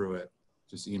anyone through it.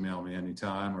 Just email me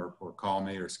anytime, or call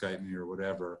me, or Skype me, or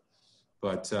whatever.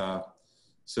 But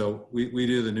so we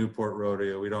do the Newport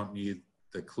Rodeo. We don't need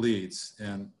the cleats,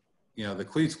 and you know, the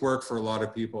cleats work for a lot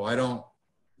of people. I don't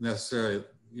necessarily,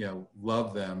 you know,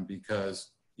 love them,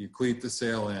 because you cleat the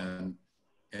sail in,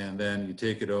 and then you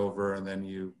take it over, and then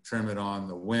you trim it on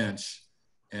the winch,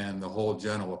 and the whole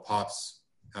Genoa pops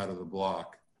out of the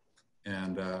block.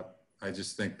 And I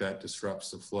just think that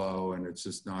disrupts the flow, and it's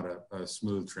just not a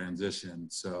smooth transition.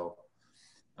 So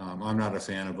I'm not a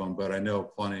fan of them, but I know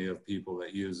plenty of people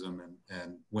that use them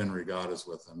and win regattas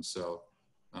with them. So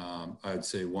I'd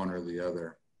say one or the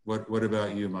other. What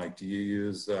about you, Mike? Do you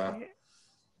use?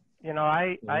 You know,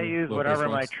 I use whatever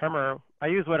my trimmer. I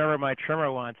use whatever my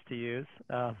trimmer wants to use.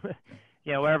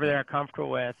 You know, whatever they're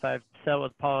comfortable with. I've sailed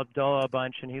with Paul Abdullah a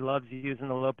bunch, and he loves using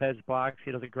the Lopez blocks.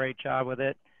 He does a great job with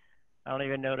it. I don't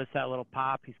even notice that little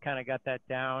pop. He's kind of got that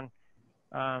down.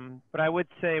 But I would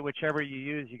say whichever you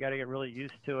use, you got to get really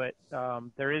used to it.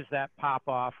 There is that pop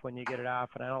off when you get it off,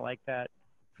 and I don't like that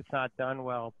if it's not done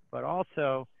well. But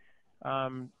also,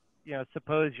 you know,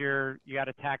 suppose you got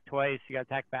to tack twice, you got to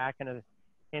tack back in an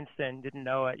instant, didn't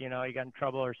know it, you know, you got in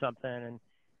trouble or something,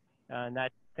 and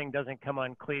that thing doesn't come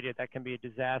uncleated. That can be a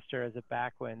disaster as a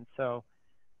backwind. So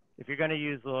if you're going to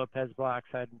use the Lopez blocks,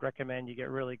 I'd recommend you get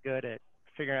really good at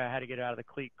figuring out how to get out of the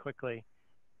cleat quickly,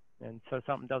 and so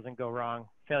something doesn't go wrong.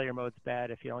 Failure mode's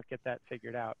bad if you don't get that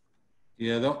figured out.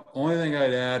 Yeah, the only thing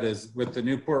I'd add is with the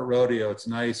Newport Rodeo, it's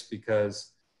nice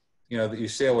because, you know, that you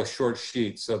sail with short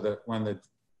sheets, so that when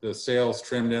the sail's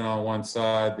trimmed in on one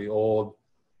side, the old,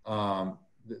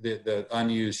 the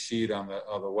unused sheet on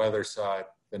the weather side,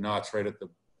 the knot's right at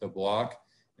the block.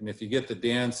 And if you get the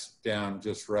dance down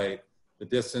just right, the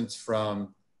distance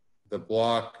from the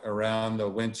block around the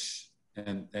winch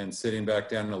and sitting back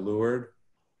down to leeward,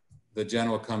 the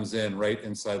Genoa comes in right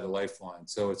inside the lifeline.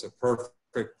 So it's a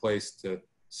perfect place to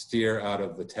steer out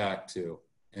of the tack to,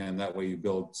 and that way you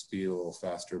build speed a little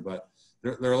faster. But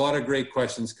there are a lot of great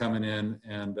questions coming in,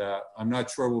 and I'm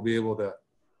not sure we'll be able to,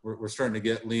 we're starting to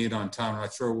get lean on time. I'm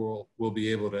not sure we'll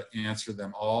be able to answer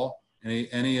them all.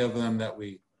 Any of them that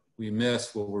we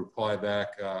miss, we'll reply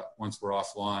back once we're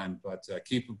offline, but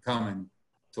keep them coming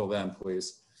till then,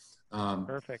 please.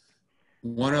 Perfect.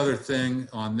 One other thing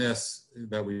on this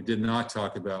that we did not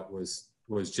talk about was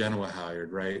Genoa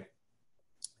halyard, right?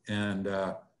 And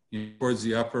towards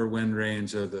the upper wind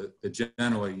range of the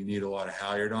Genoa, you need a lot of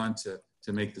halyard on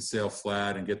to make the sail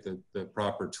flat and get the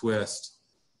proper twist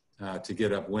to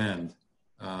get upwind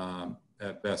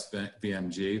at best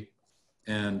VMG.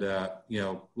 And, you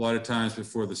know, a lot of times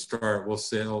before the start, we'll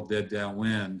sail dead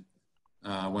downwind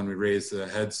when we raise the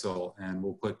headsail, and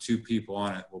we'll put 2 people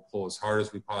on it. We'll pull as hard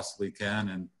as we possibly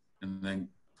can and then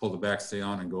pull the backstay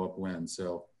on and go upwind.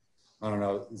 So I don't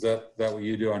know, is that what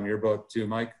you do on your boat too,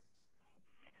 Mike?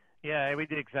 Yeah, we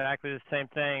did exactly the same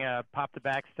thing. Pop the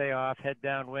backstay off, head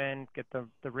downwind, get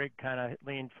the rig kind of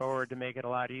leaned forward to make it a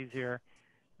lot easier.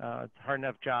 It's a hard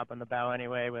enough job on the bow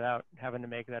anyway without having to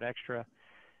make that extra.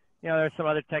 You know, there's some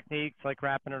other techniques like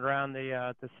wrapping it around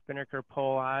the spinnaker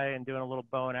pole eye and doing a little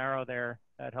bow and arrow there.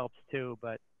 That helps too,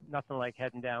 but nothing like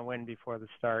heading downwind before the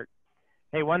start.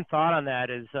 Hey, one thought on that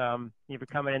is if you're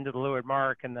coming into the leeward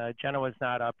mark and the Genoa's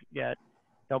not up yet,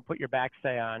 don't put your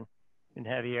backstay on in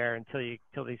heavy air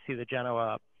until they see the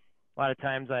Genoa up. A lot of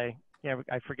times I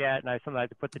forget, and I sometimes have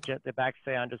to put the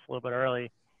backstay on just a little bit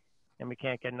early, and we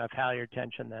can't get enough halyard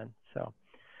tension then. So.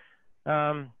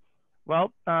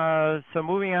 So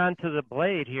moving on to the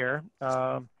blade here,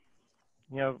 you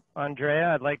know,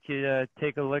 Andrea, I'd like you to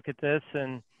take a look at this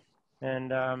and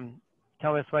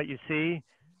tell us what you see.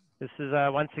 This is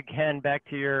once again back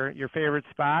to your favorite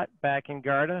spot back in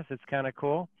Garda. It's kind of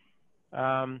cool.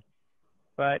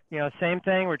 But you know, same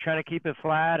thing. We're trying to keep it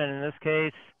flat, and in this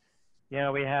case, you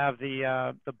know, we have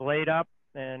the blade up,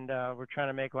 and we're trying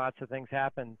to make lots of things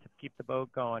happen to keep the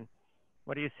boat going.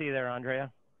 What do you see there,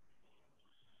 Andrea?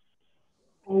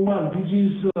 Oh, well, this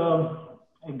is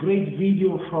a great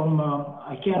video from,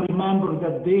 I can remember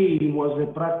that day, it was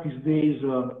a practice days,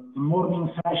 a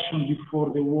morning session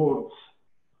before the Worlds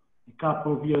a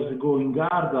couple of years ago in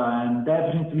Garda, and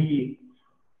definitely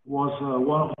was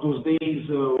one of those days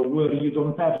where you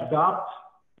don't have that,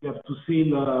 you have to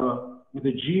sail with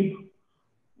a jib,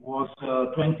 was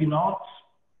 20 knots,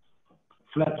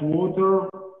 flat water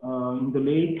in the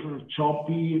lake,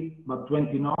 choppy, but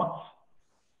 20 knots.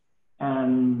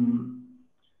 And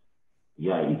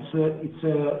yeah,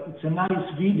 it's a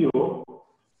nice video.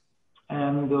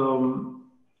 And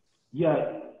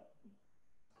yeah,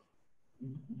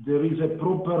 there is a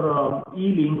proper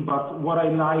healing, but what I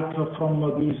like from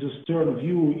this stern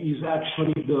view is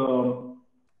actually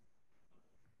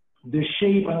the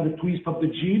shape and the twist of the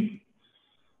jib.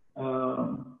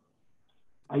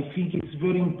 I think it's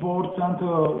very important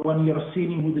when you're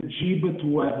sailing with the jib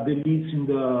to have the leads in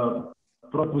the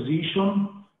proper position.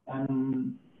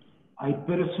 And I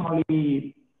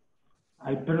personally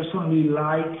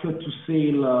like to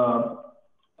sail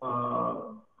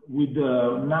with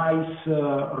a nice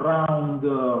round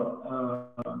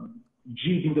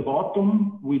jib in the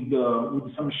bottom with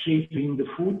some shape in the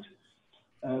foot,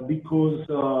 because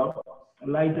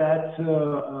like that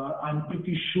I'm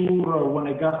pretty sure when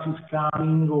a gust is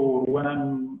coming or when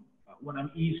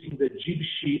I'm easing the jib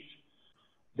sheet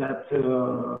that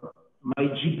my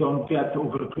jib don't get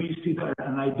over twisted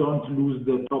and I don't lose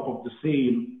the top of the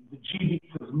sail. The jib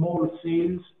is a small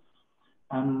sails,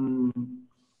 and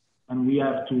we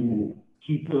have to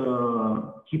keep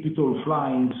it all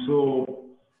flying. So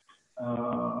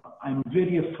I'm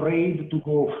very afraid to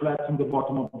go flat in the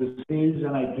bottom of the sails,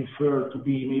 and I prefer to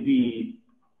be maybe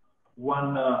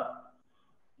one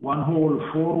hole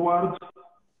forward,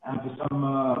 have some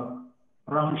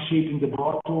round shape in the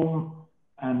bottom,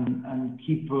 and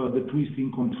keep the twist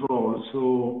in control.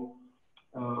 So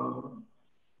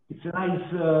it's a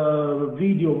nice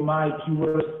video, Mike. You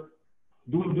were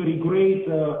doing very great.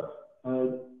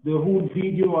 The whole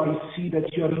video, I see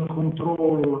that you are in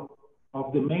control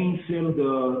of the mainsail.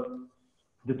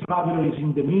 The traveler is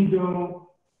in the middle.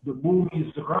 The boom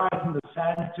is right in the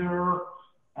center,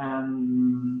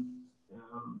 and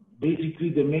basically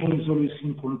the main is always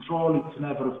in control. It's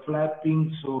never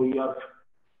flapping, so you have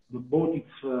the boat.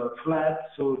 It's flat,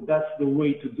 so that's the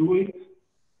way to do it.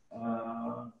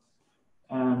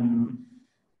 And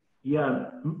yeah,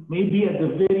 maybe at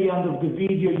the very end of the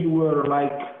video you were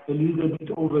like a little bit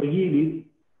overheated,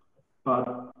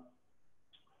 but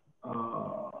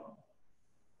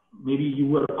maybe you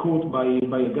were caught by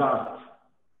a gust.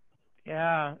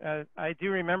 Yeah, I do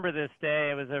remember this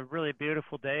day. It was a really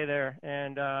beautiful day there,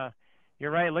 and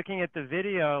you're right. Looking at the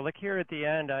video, look here at the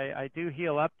end, I do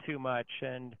heel up too much,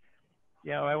 and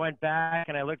you know, I went back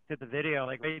and I looked at the video,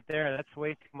 like right there, that's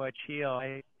way too much heel.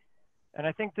 And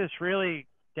I think this really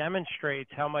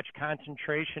demonstrates how much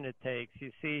concentration it takes.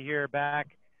 You see here back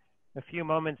a few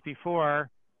moments before,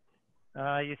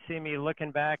 you see me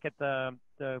looking back at the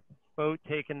boat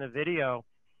taking the video,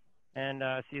 and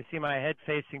so you see my head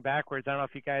facing backwards. I don't know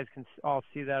if you guys can all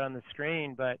see that on the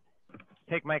screen, but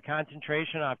take my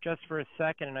concentration off just for a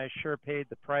second, and I sure paid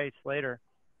the price later.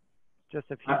 Just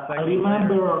a few seconds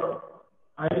later.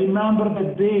 I remember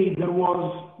the day there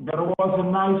was a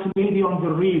nice lady on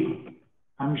the rig,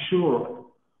 I'm sure.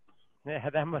 Yeah,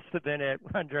 that must have been it,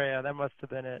 Andrea. That must have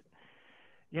been it.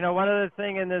 You know, one other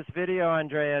thing in this video,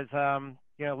 Andrea, is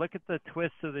you know, look at the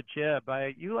twist of the jib.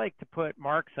 You like to put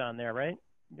marks on there, right?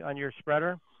 On your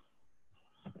spreader?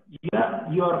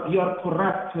 Yeah, you're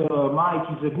correct, Mike.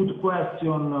 It's a good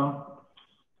question.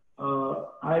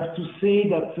 I have to say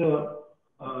that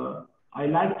I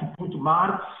like to put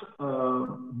marks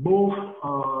both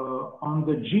on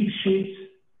the jib sheet,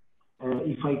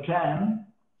 if I can,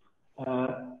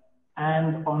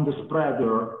 and on the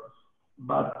spreader.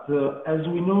 But as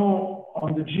we know,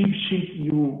 on the jib sheet,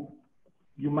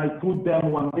 you might put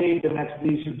them one day, the next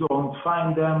day you don't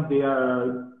find them.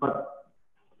 But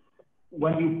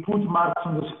when you put marks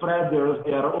on the spreaders,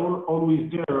 they are always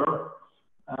there.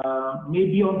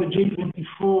 Maybe on the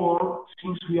J24,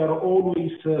 since we are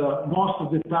always, most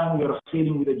of the time we are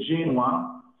sailing with a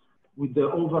Genoa, with the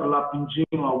overlap in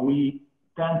Genoa, we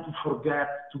tend to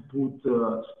forget to put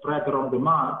spreader on the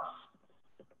marks.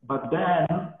 But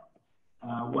then,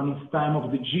 when it's time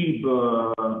of the jib,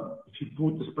 if you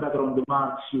put the spreader on the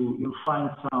marks, you'll find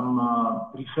some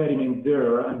referiment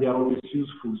there, and they are always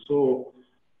useful. So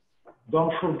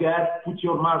don't forget, put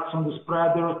your marks on the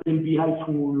spreader. They'll be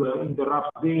helpful in the rough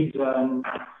days, and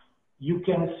you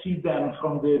can see them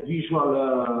from the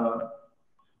visual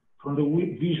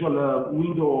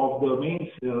window of the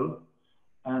mainsail.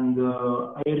 And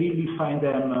I really find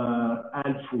them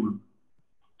helpful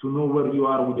to know where you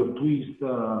are with your twist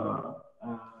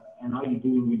and how you're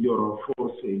doing with your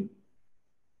foresail.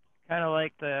 Kind of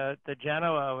like the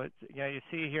Genoa, you know, you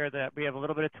see here that we have a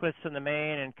little bit of twist in the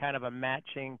main and kind of a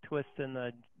matching twist in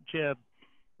the jib.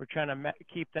 We're trying to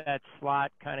keep that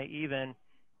slot kind of even.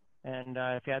 And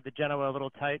if you had the Genoa a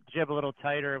little tight, jib a little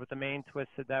tighter with the main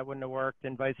twisted, that wouldn't have worked,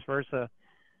 and vice versa.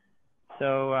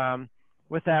 So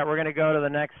with that, we're going to go to the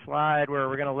next slide where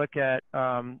we're going to look at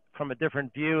from a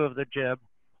different view of the jib.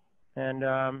 And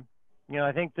you know,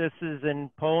 I think this is in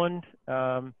Poland.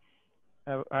 I'm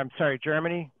sorry,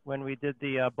 Germany, when we did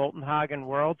the Boltenhagen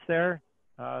Worlds there.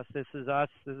 So this is us,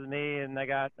 this is me, and I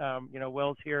got, you know,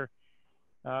 Will's here.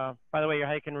 By the way, you're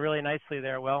hiking really nicely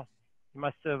there, Will. You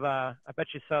must have, I bet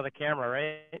you saw the camera,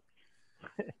 right?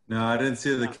 No, I didn't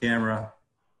see the camera.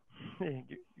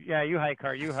 Yeah, you hike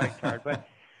hard, you hiked hard. But,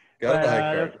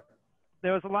 hard.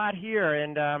 there was a lot here,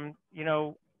 and, you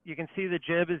know, you can see the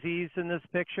jib is eased in this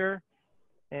picture.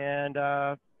 And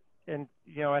you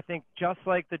know, I think just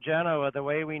like the Genoa, the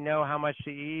way we know how much to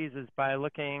ease is by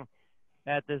looking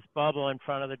at this bubble in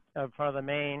front of the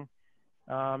main.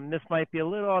 This might be a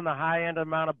little on the high end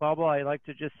amount of bubble. I like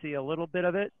to just see a little bit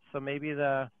of it. So maybe you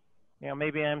know,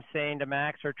 maybe I'm saying to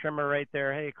Max or trimmer right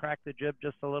there, hey, crack the jib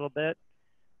just a little bit.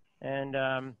 And,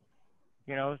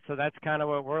 you know, so that's kind of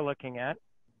what we're looking at.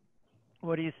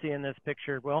 What do you see in this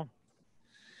picture, Will?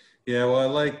 Yeah, well, I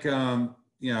like,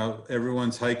 you know,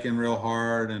 everyone's hiking real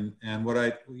hard. And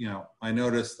what you know, I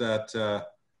noticed that,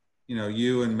 you know,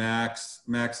 you and Max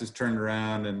has turned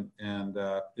around and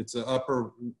it's an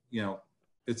upper, you know,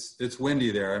 it's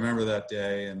windy there. I remember that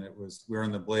day, and we were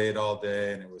in the Blade all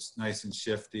day, and it was nice and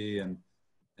shifty, and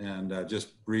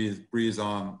just breeze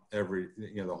on you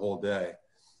know, the whole day.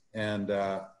 And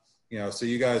you know, so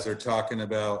you guys are talking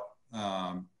about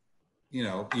you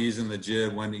know, easing the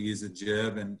jib, when to ease the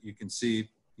jib, and you can see,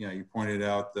 you know, you pointed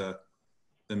out the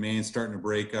main starting to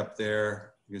break up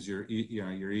there because you're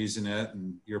easing it,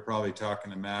 and you're probably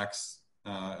talking to Max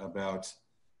about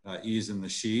easing the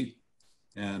sheet.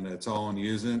 And it's all in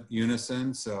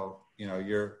unison. So, you know,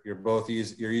 you're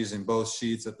using both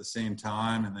sheets at the same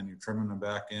time, and then you're trimming them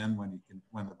back in when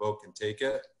the boat can take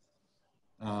it.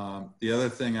 The other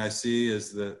thing I see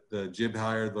is that the jib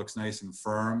halyard looks nice and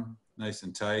firm, nice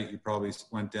and tight. You probably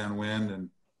went downwind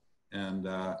and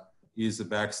eased the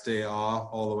backstay off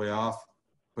all the way off,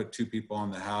 put 2 people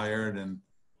on the halyard, and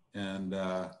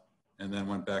then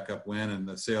went back upwind, and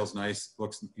the sail's nice.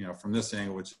 Looks, you know, from this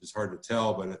angle, which is hard to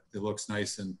tell, but it looks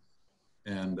nice and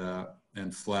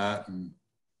flat and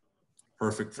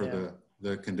perfect for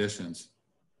the conditions.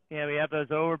 Yeah, we have those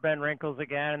overbend wrinkles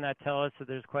again, and that tells us that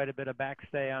there's quite a bit of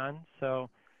backstay on. So,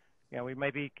 you know, we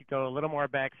maybe could go a little more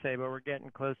backstay, but we're getting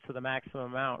close to the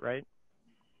maximum amount, right?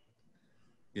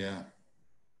 Yeah.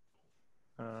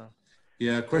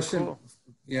 Yeah. Question. Cool.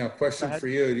 Yeah. Question for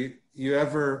you. Do you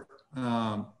ever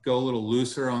go a little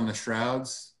looser on the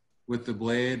shrouds with the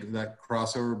Blade? That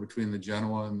crossover between the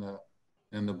Genoa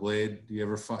and the Blade. Do you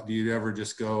ever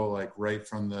just go like right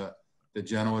from the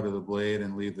Genoa to the Blade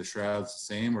and leave the shrouds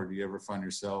the same, or do you ever find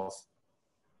yourself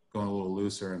going a little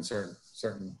looser in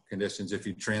certain conditions if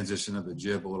you transition to the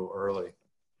jib a little early?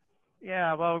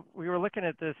 Yeah, well, we were looking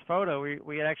at this photo.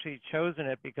 We had actually chosen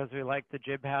it because we liked the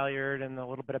jib halyard and a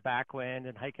little bit of backwind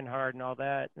and hiking hard and all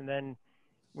that. And then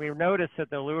we noticed that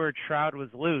the leeward shroud was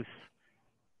loose.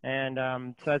 And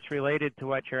so that's related to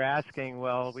what you're asking.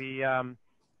 Well, we, you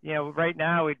know, right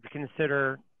now we'd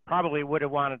consider probably would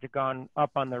have wanted to gone up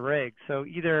on the rig. So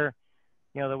either,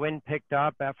 you know, the wind picked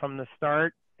up from the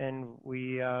start and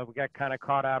we got kind of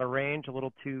caught out of range, a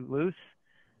little too loose,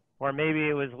 or maybe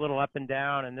it was a little up and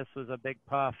down and this was a big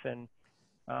puff. And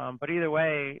but either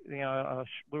way, you know, a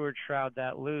leeward shroud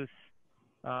that loose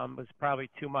was probably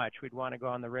too much. We'd want to go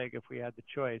on the rig if we had the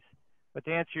choice. But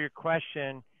to answer your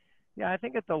question, yeah, I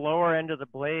think at the lower end of the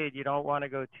Blade, you don't want to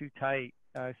go too tight,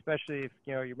 especially if,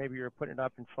 you know, maybe you were putting it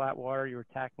up in flat water, you were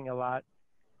tacking a lot,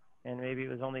 and maybe it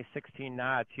was only 16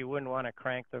 knots. You wouldn't want to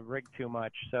crank the rig too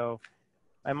much. So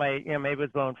I might, you know, maybe it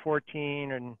was blowing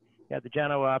 14 and you had the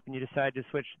Genoa up and you decide to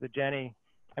switch to the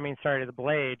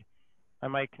Blade. I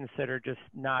might consider just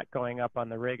not going up on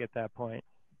the rig at that point.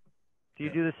 Do you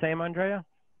do the same, Andrea?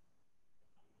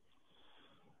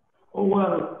 Oh,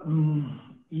 well,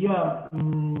 yeah.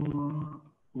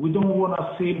 We don't want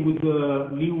to sail with the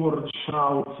leeward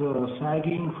shroud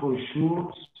sagging for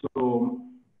sure. So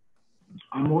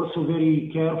I'm also very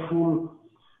careful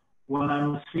when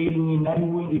I'm sailing in any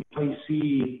wind. If I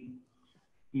see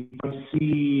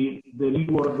the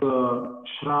leeward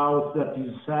shroud that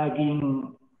is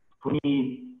sagging, for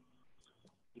me,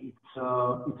 it's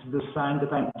the sign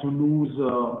that I'm to lose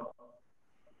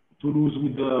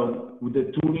with the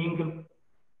tuning.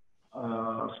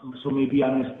 So maybe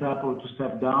I'm a step or 2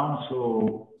 steps down.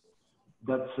 So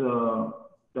that's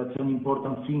an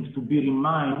important thing to bear in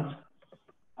mind.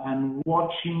 And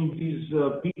watching this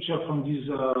picture from this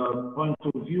point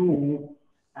of view,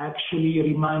 actually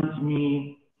reminds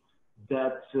me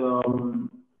that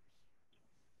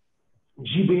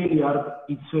jib area,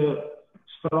 it's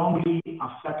strongly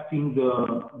affecting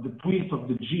the twist of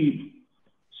the jib.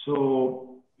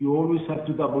 So you always have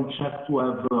to double check to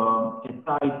have a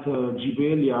tight jib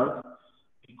area,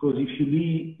 because if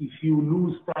you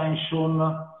lose tension,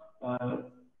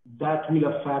 that will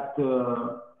affect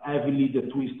heavily the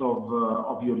twist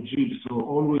of your jib. So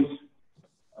always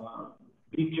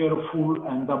be careful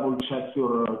and double check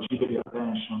your jib area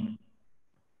tension.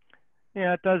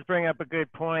 Yeah, it does bring up a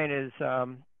good point. Is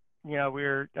you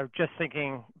know, I was just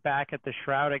thinking back at the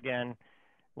shroud again.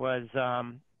 Was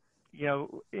you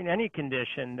know, in any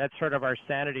condition, that's sort of our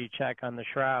sanity check on the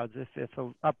shrouds. If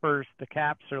the uppers, the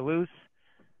caps are loose,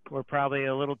 we're probably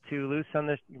a little too loose on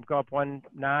this. You go up one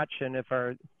notch, and if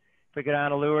we go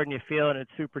down a leeward and you feel it and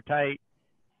it's super tight,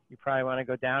 you probably want to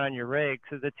go down on your rig.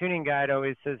 So the tuning guide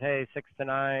always says, hey, 6 to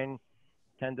 9,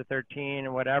 10 to 13,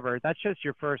 or whatever. That's just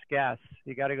your first guess.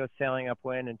 You got to go sailing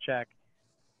upwind and check.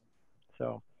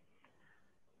 So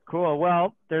cool.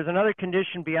 Well, there's another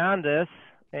condition beyond this,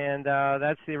 and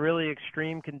that's the really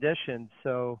extreme conditions.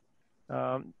 So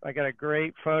I got a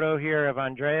great photo here of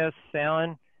Andrea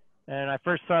sailing. And I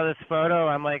first saw this photo,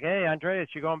 I'm like, hey, Andreas,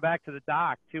 you're going back to the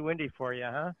dock. Too windy for you,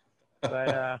 huh?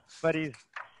 But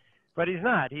he's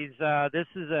not. He had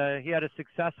a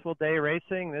successful day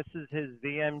racing. This is his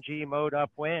VMG mode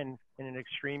upwind in an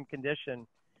extreme condition.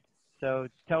 So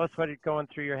tell us what is going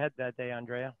through your head that day,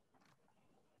 Andrea.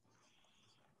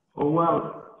 Oh,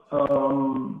 well,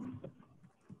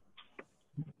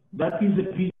 that is a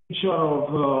picture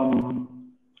of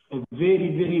a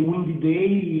very, very windy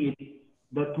day.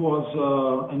 That was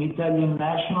an Italian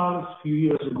Nationals a few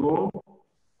years ago.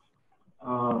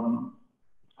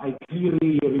 I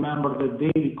clearly remember the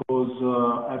day because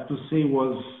I have to say it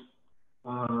was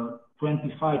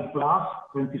 25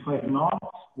 knots.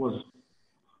 Was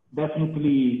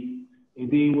definitely a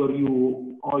day where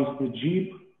you hoist the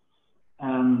jib.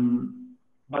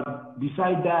 But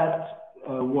beside that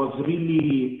was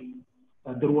really,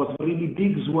 there was really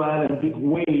big swell and big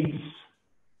waves.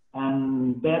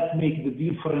 And that makes the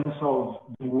difference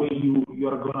of the way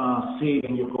you're gonna sail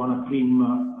and you're gonna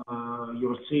trim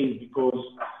your sails, because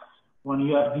when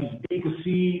you have this big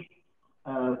sea,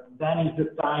 then is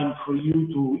the time for you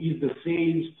to ease the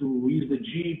sails, to ease the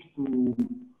jib, to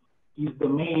ease the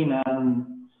main,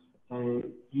 and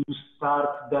you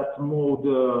start that mode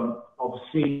of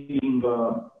sailing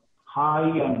high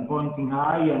and pointing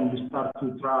high, and you start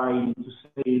to try to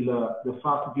sail the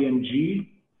fast VMG.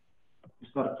 You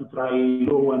start to try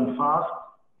low and fast,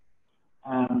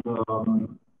 and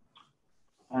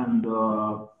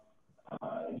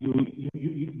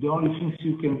the only things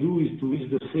you can do is to ease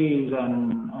the sails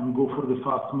and go for the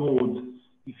fast mode.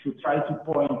 If you try to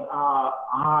point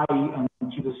high and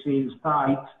keep the sails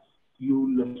tight,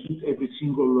 you'll hit every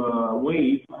single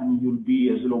wave and you'll be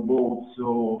a slow boat.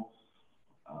 So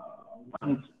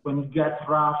when it gets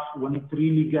rough, when it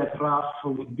really gets rough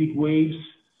with big waves,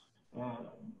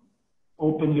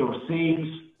 open your sails,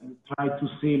 try to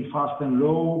sail fast and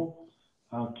low,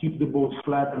 keep the boat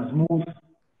flat and smooth.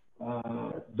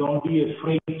 Don't be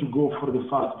afraid to go for the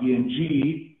fast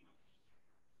VMG.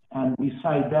 And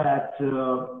beside that,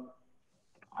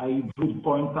 I would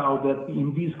point out that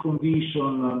in this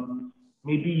condition,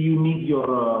 maybe you need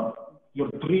your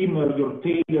trimmer, your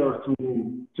tailor to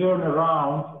turn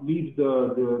around, leave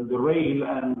the rail,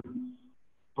 and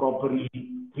properly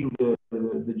trim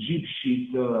the jib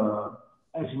sheet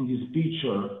as in this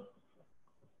picture.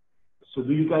 So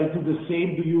do you guys do the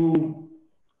same?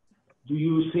 Do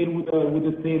you sail with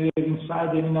the tailor inside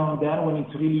every now and then when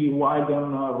it's really wild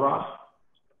and rough?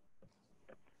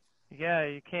 Yeah,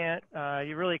 you can't.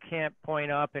 You really can't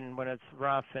point up and when it's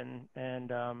rough, and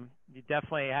you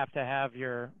definitely have to have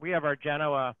we have our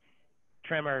Genoa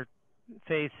trimmer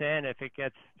face in if it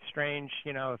gets strange.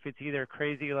 You know, if it's either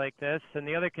crazy like this, and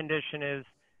the other condition is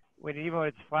even when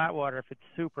it's flat water, if it's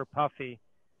super puffy.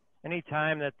 Any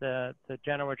time that the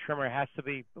Genoa trimmer has to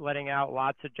be letting out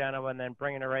lots of Genoa and then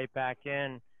bringing it right back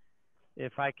in,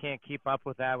 if I can't keep up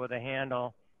with that with a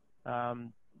handle,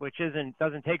 which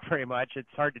doesn't take very much,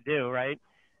 it's hard to do, right?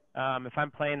 If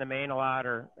I'm playing the main a lot,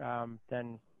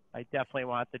 then I definitely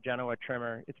want the Genoa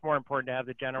trimmer. It's more important to have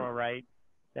the Genoa right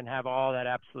than have all that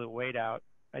absolute weight out.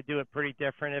 I do it pretty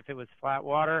different if it was flat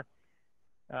water.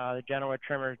 The Genoa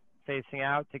trimmer facing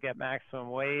out to get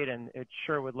maximum weight, and it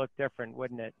sure would look different,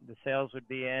 wouldn't it? The sails would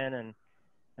be in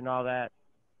and all that.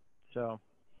 So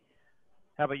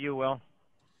how about you, Will?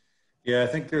 Yeah, I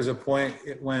think there's a point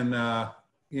when,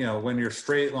 when you're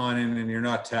straight lining and you're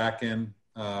not tacking,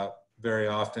 very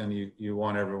often you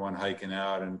want everyone hiking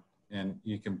out, and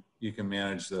you can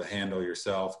manage the handle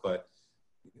yourself. But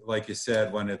like you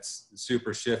said, when it's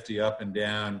super shifty up and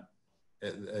down,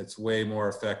 it's way more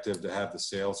effective to have the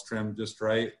sails trimmed just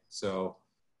right. So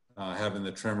having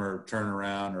the trimmer turn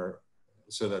around or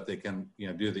so that they can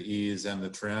do the ease and the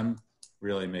trim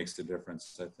really makes the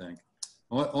difference, I think.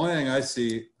 Only thing I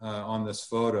see on this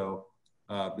photo,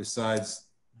 besides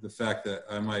the fact that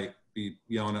I might be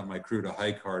yelling at my crew to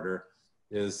hike harder,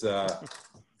 is that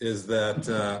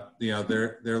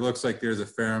there looks like there's a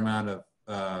fair amount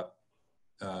of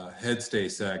headstay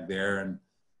sag there, and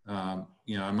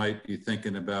I might be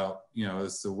thinking about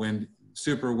it's the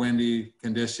super windy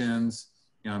conditions.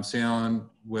 I'm sailing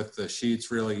with the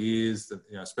sheets really eased,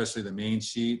 especially the main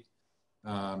sheet,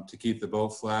 to keep the boat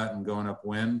flat and going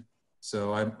upwind.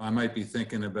 So I might be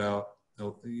thinking about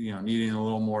needing a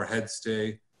little more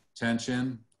headstay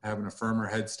tension, having a firmer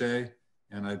headstay,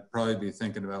 and I'd probably be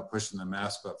thinking about pushing the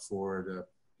mast butt forward a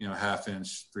 ½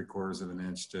 inch, 3/4 of an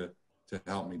inch to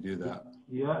help me do that.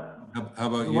 Yeah. How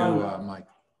about you, Mike?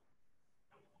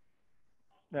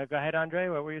 No, go ahead, Andre.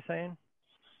 What were you saying?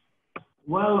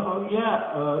 Well,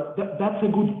 that's a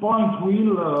good point,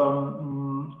 Will.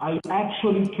 I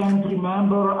actually can't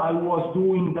remember I was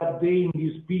doing that day in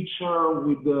this picture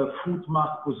with the foot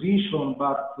mast position,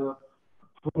 but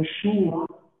for sure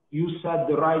you said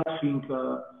the right thing.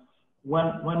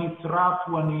 When it's rough,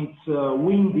 when it's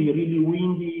windy, really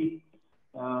windy,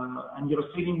 and you're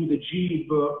sailing with the jib,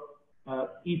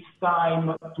 it's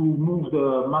time to move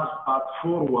the mast butt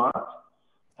forward,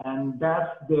 and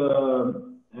that's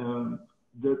the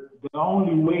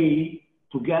only way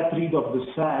to get rid of the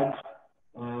sag,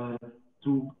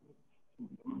 to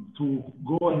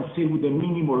go and sail with a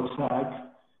minimal sag.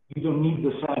 You don't need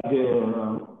the sag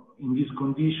in this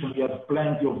condition. You have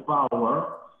plenty of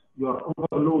power. You are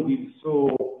overloaded.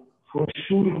 So for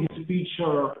sure in this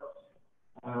picture,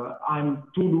 I'm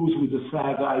too loose with the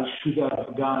sag. I should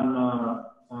have gone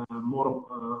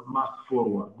more mast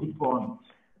forward. Good point.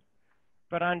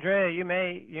 But Andrea, you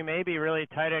may be really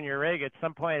tight on your rig. At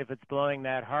some point, if it's blowing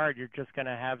that hard, you're just going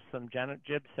to have some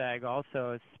jib sag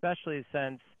also, especially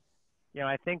since,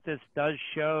 I think this does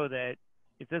show that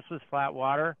if this was flat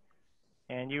water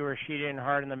and you were sheeting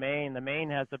hard in the main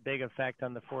has a big effect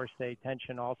on the forestay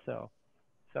tension also.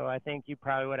 So I think you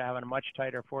probably would have a much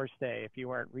tighter forestay if you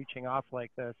weren't reaching off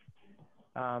like this,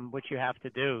 which you have to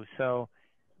do. So,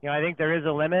 I think there is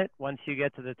a limit. Once you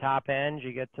get to the top end,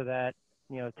 you get to that,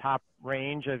 top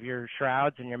range of your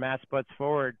shrouds and your mast butts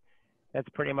forward, that's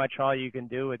pretty much all you can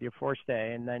do with your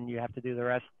forestay. And then you have to do the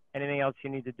rest. Anything else you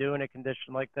need to do in a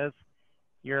condition like this,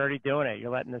 you're already doing it.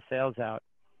 You're letting the sails out.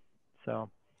 So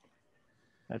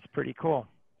that's pretty cool.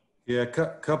 Yeah,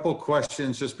 couple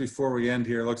questions just before we end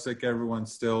here. Looks like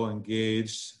everyone's still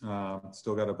engaged.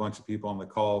 Still got a bunch of people on the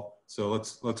call. So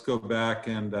let's go back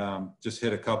and just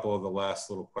hit a couple of the last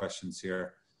little questions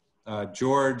here.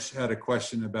 George had a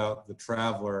question about the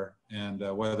Traveler and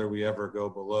whether we ever go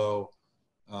below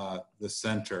the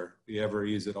center. You ever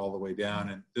ease it all the way down?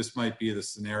 And this might be the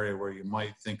scenario where you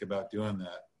might think about doing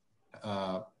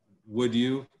that. Would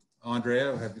you,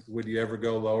 Andrea, would you ever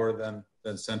go lower than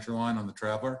centerline on the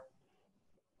Traveler?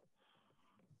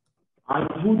 I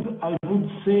would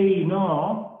say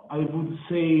no. I would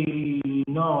say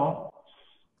no.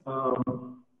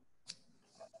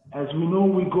 As we know,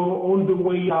 we go all the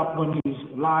way up when it's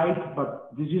light, but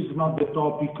this is not the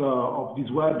topic of this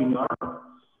webinar.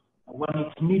 When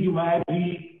it's medium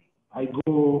heavy, I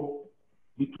go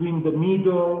between the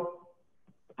middle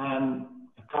and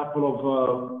a couple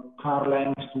of car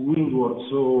lengths to windward.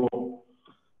 So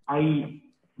I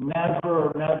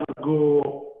never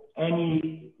go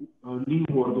any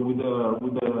leeward with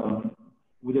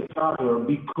a Traveler,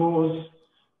 because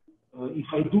if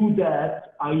I do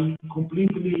that, I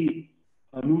completely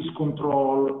lose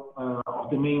control of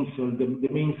the mainsail. The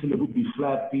mainsail would be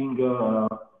flapping,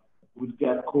 would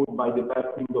get caught by the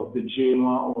backwind of the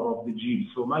Genoa or of the Jib.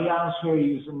 So my answer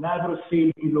is never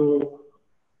sail below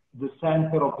the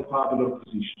center of the Traveler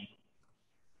position.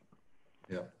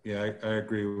 Yeah, I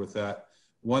agree with that.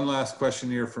 One last question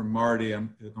here from Marty.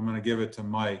 I'm going to give it to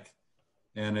Mike,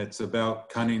 and it's about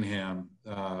Cunningham,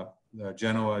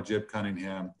 Genoa Jib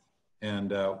Cunningham.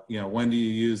 And when do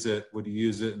you use it? Would you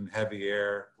use it in heavy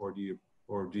air, or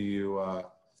do you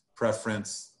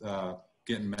preference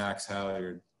getting max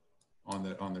halyard on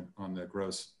the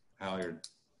gross halyard?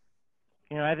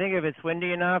 I think if it's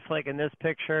windy enough, like in this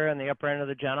picture on the upper end of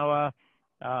the Genoa,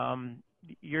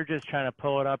 you're just trying to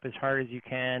pull it up as hard as you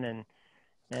can,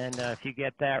 and if you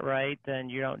get that right, then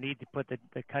you don't need to put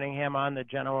the Cunningham on the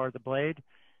Genoa or the Blade.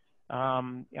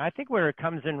 I think where it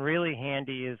comes in really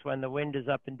handy is when the wind is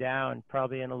up and down,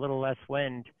 probably in a little less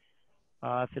wind.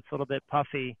 If it's a little bit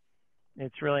puffy,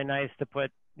 it's really nice to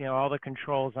put, all the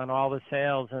controls on all the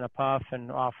sails in a puff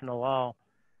and off in a lull.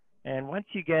 And once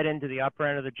you get into the upper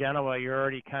end of the Genoa, you're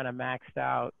already kind of maxed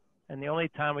out. And the only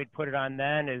time we'd put it on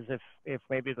then is if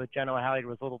maybe the Genoa halyard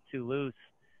was a little too loose.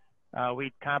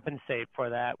 We'd compensate for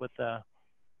that with the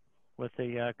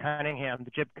Cunningham,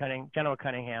 the Jib Genoa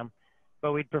Cunningham,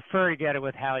 but we'd prefer to get it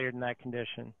with halyard in that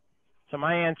condition. So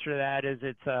my answer to that is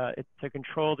it's a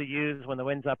control to use when the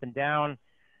wind's up and down,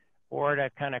 or to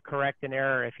kind of correct an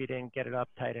error if you didn't get it up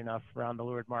tight enough around the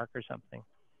leeward mark or something.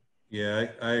 Yeah,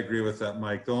 I agree with that,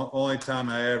 Mike. The only time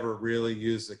I ever really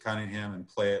use the Cunningham and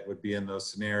play it would be in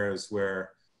those scenarios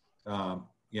where, there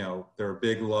are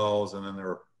big lulls and then there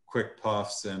are quick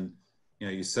puffs, and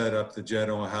you set up the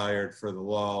Genoa halyard for the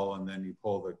lull, and then you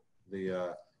pull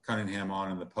the Cunningham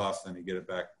on in the puff, then you get it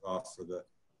back off for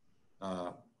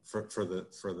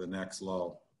the next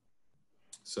lull.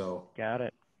 So got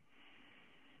it.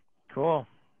 Cool.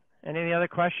 Any other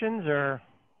questions, or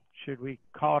should we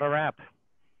call it a wrap?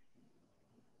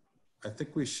 I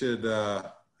think we should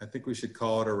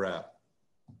call it a wrap.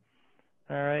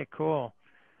 All right, cool.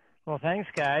 Well, thanks,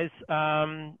 guys.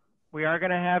 We are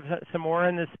going to have some more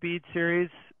in the speed series.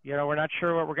 We're not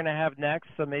sure what we're going to have next,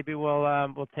 so maybe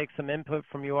we'll take some input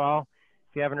from you all.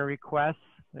 If you have any requests,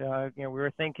 we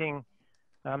were thinking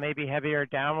maybe heavier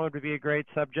download would be a great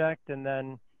subject, and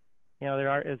then there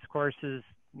are, of course,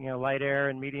 light air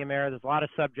and medium air. There's a lot of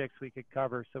subjects we could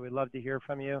cover, so we'd love to hear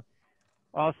from you.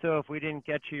 Also, if we didn't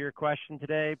get to your question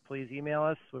today, please email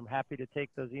us. We're happy to take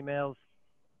those emails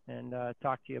and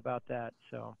talk to you about that.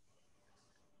 So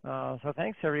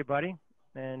thanks, everybody,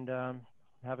 and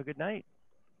have a good night.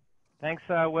 Thanks,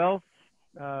 Will.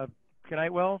 Good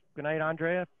night, Will. Good night,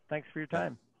 Andrea. Thanks for your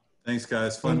time. Thanks,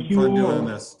 guys. Fun doing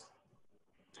this.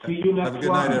 See you next Have a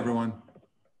good night, everyone.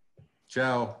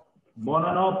 Ciao.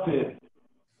 Buonanotte.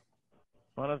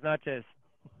 Buenas noches.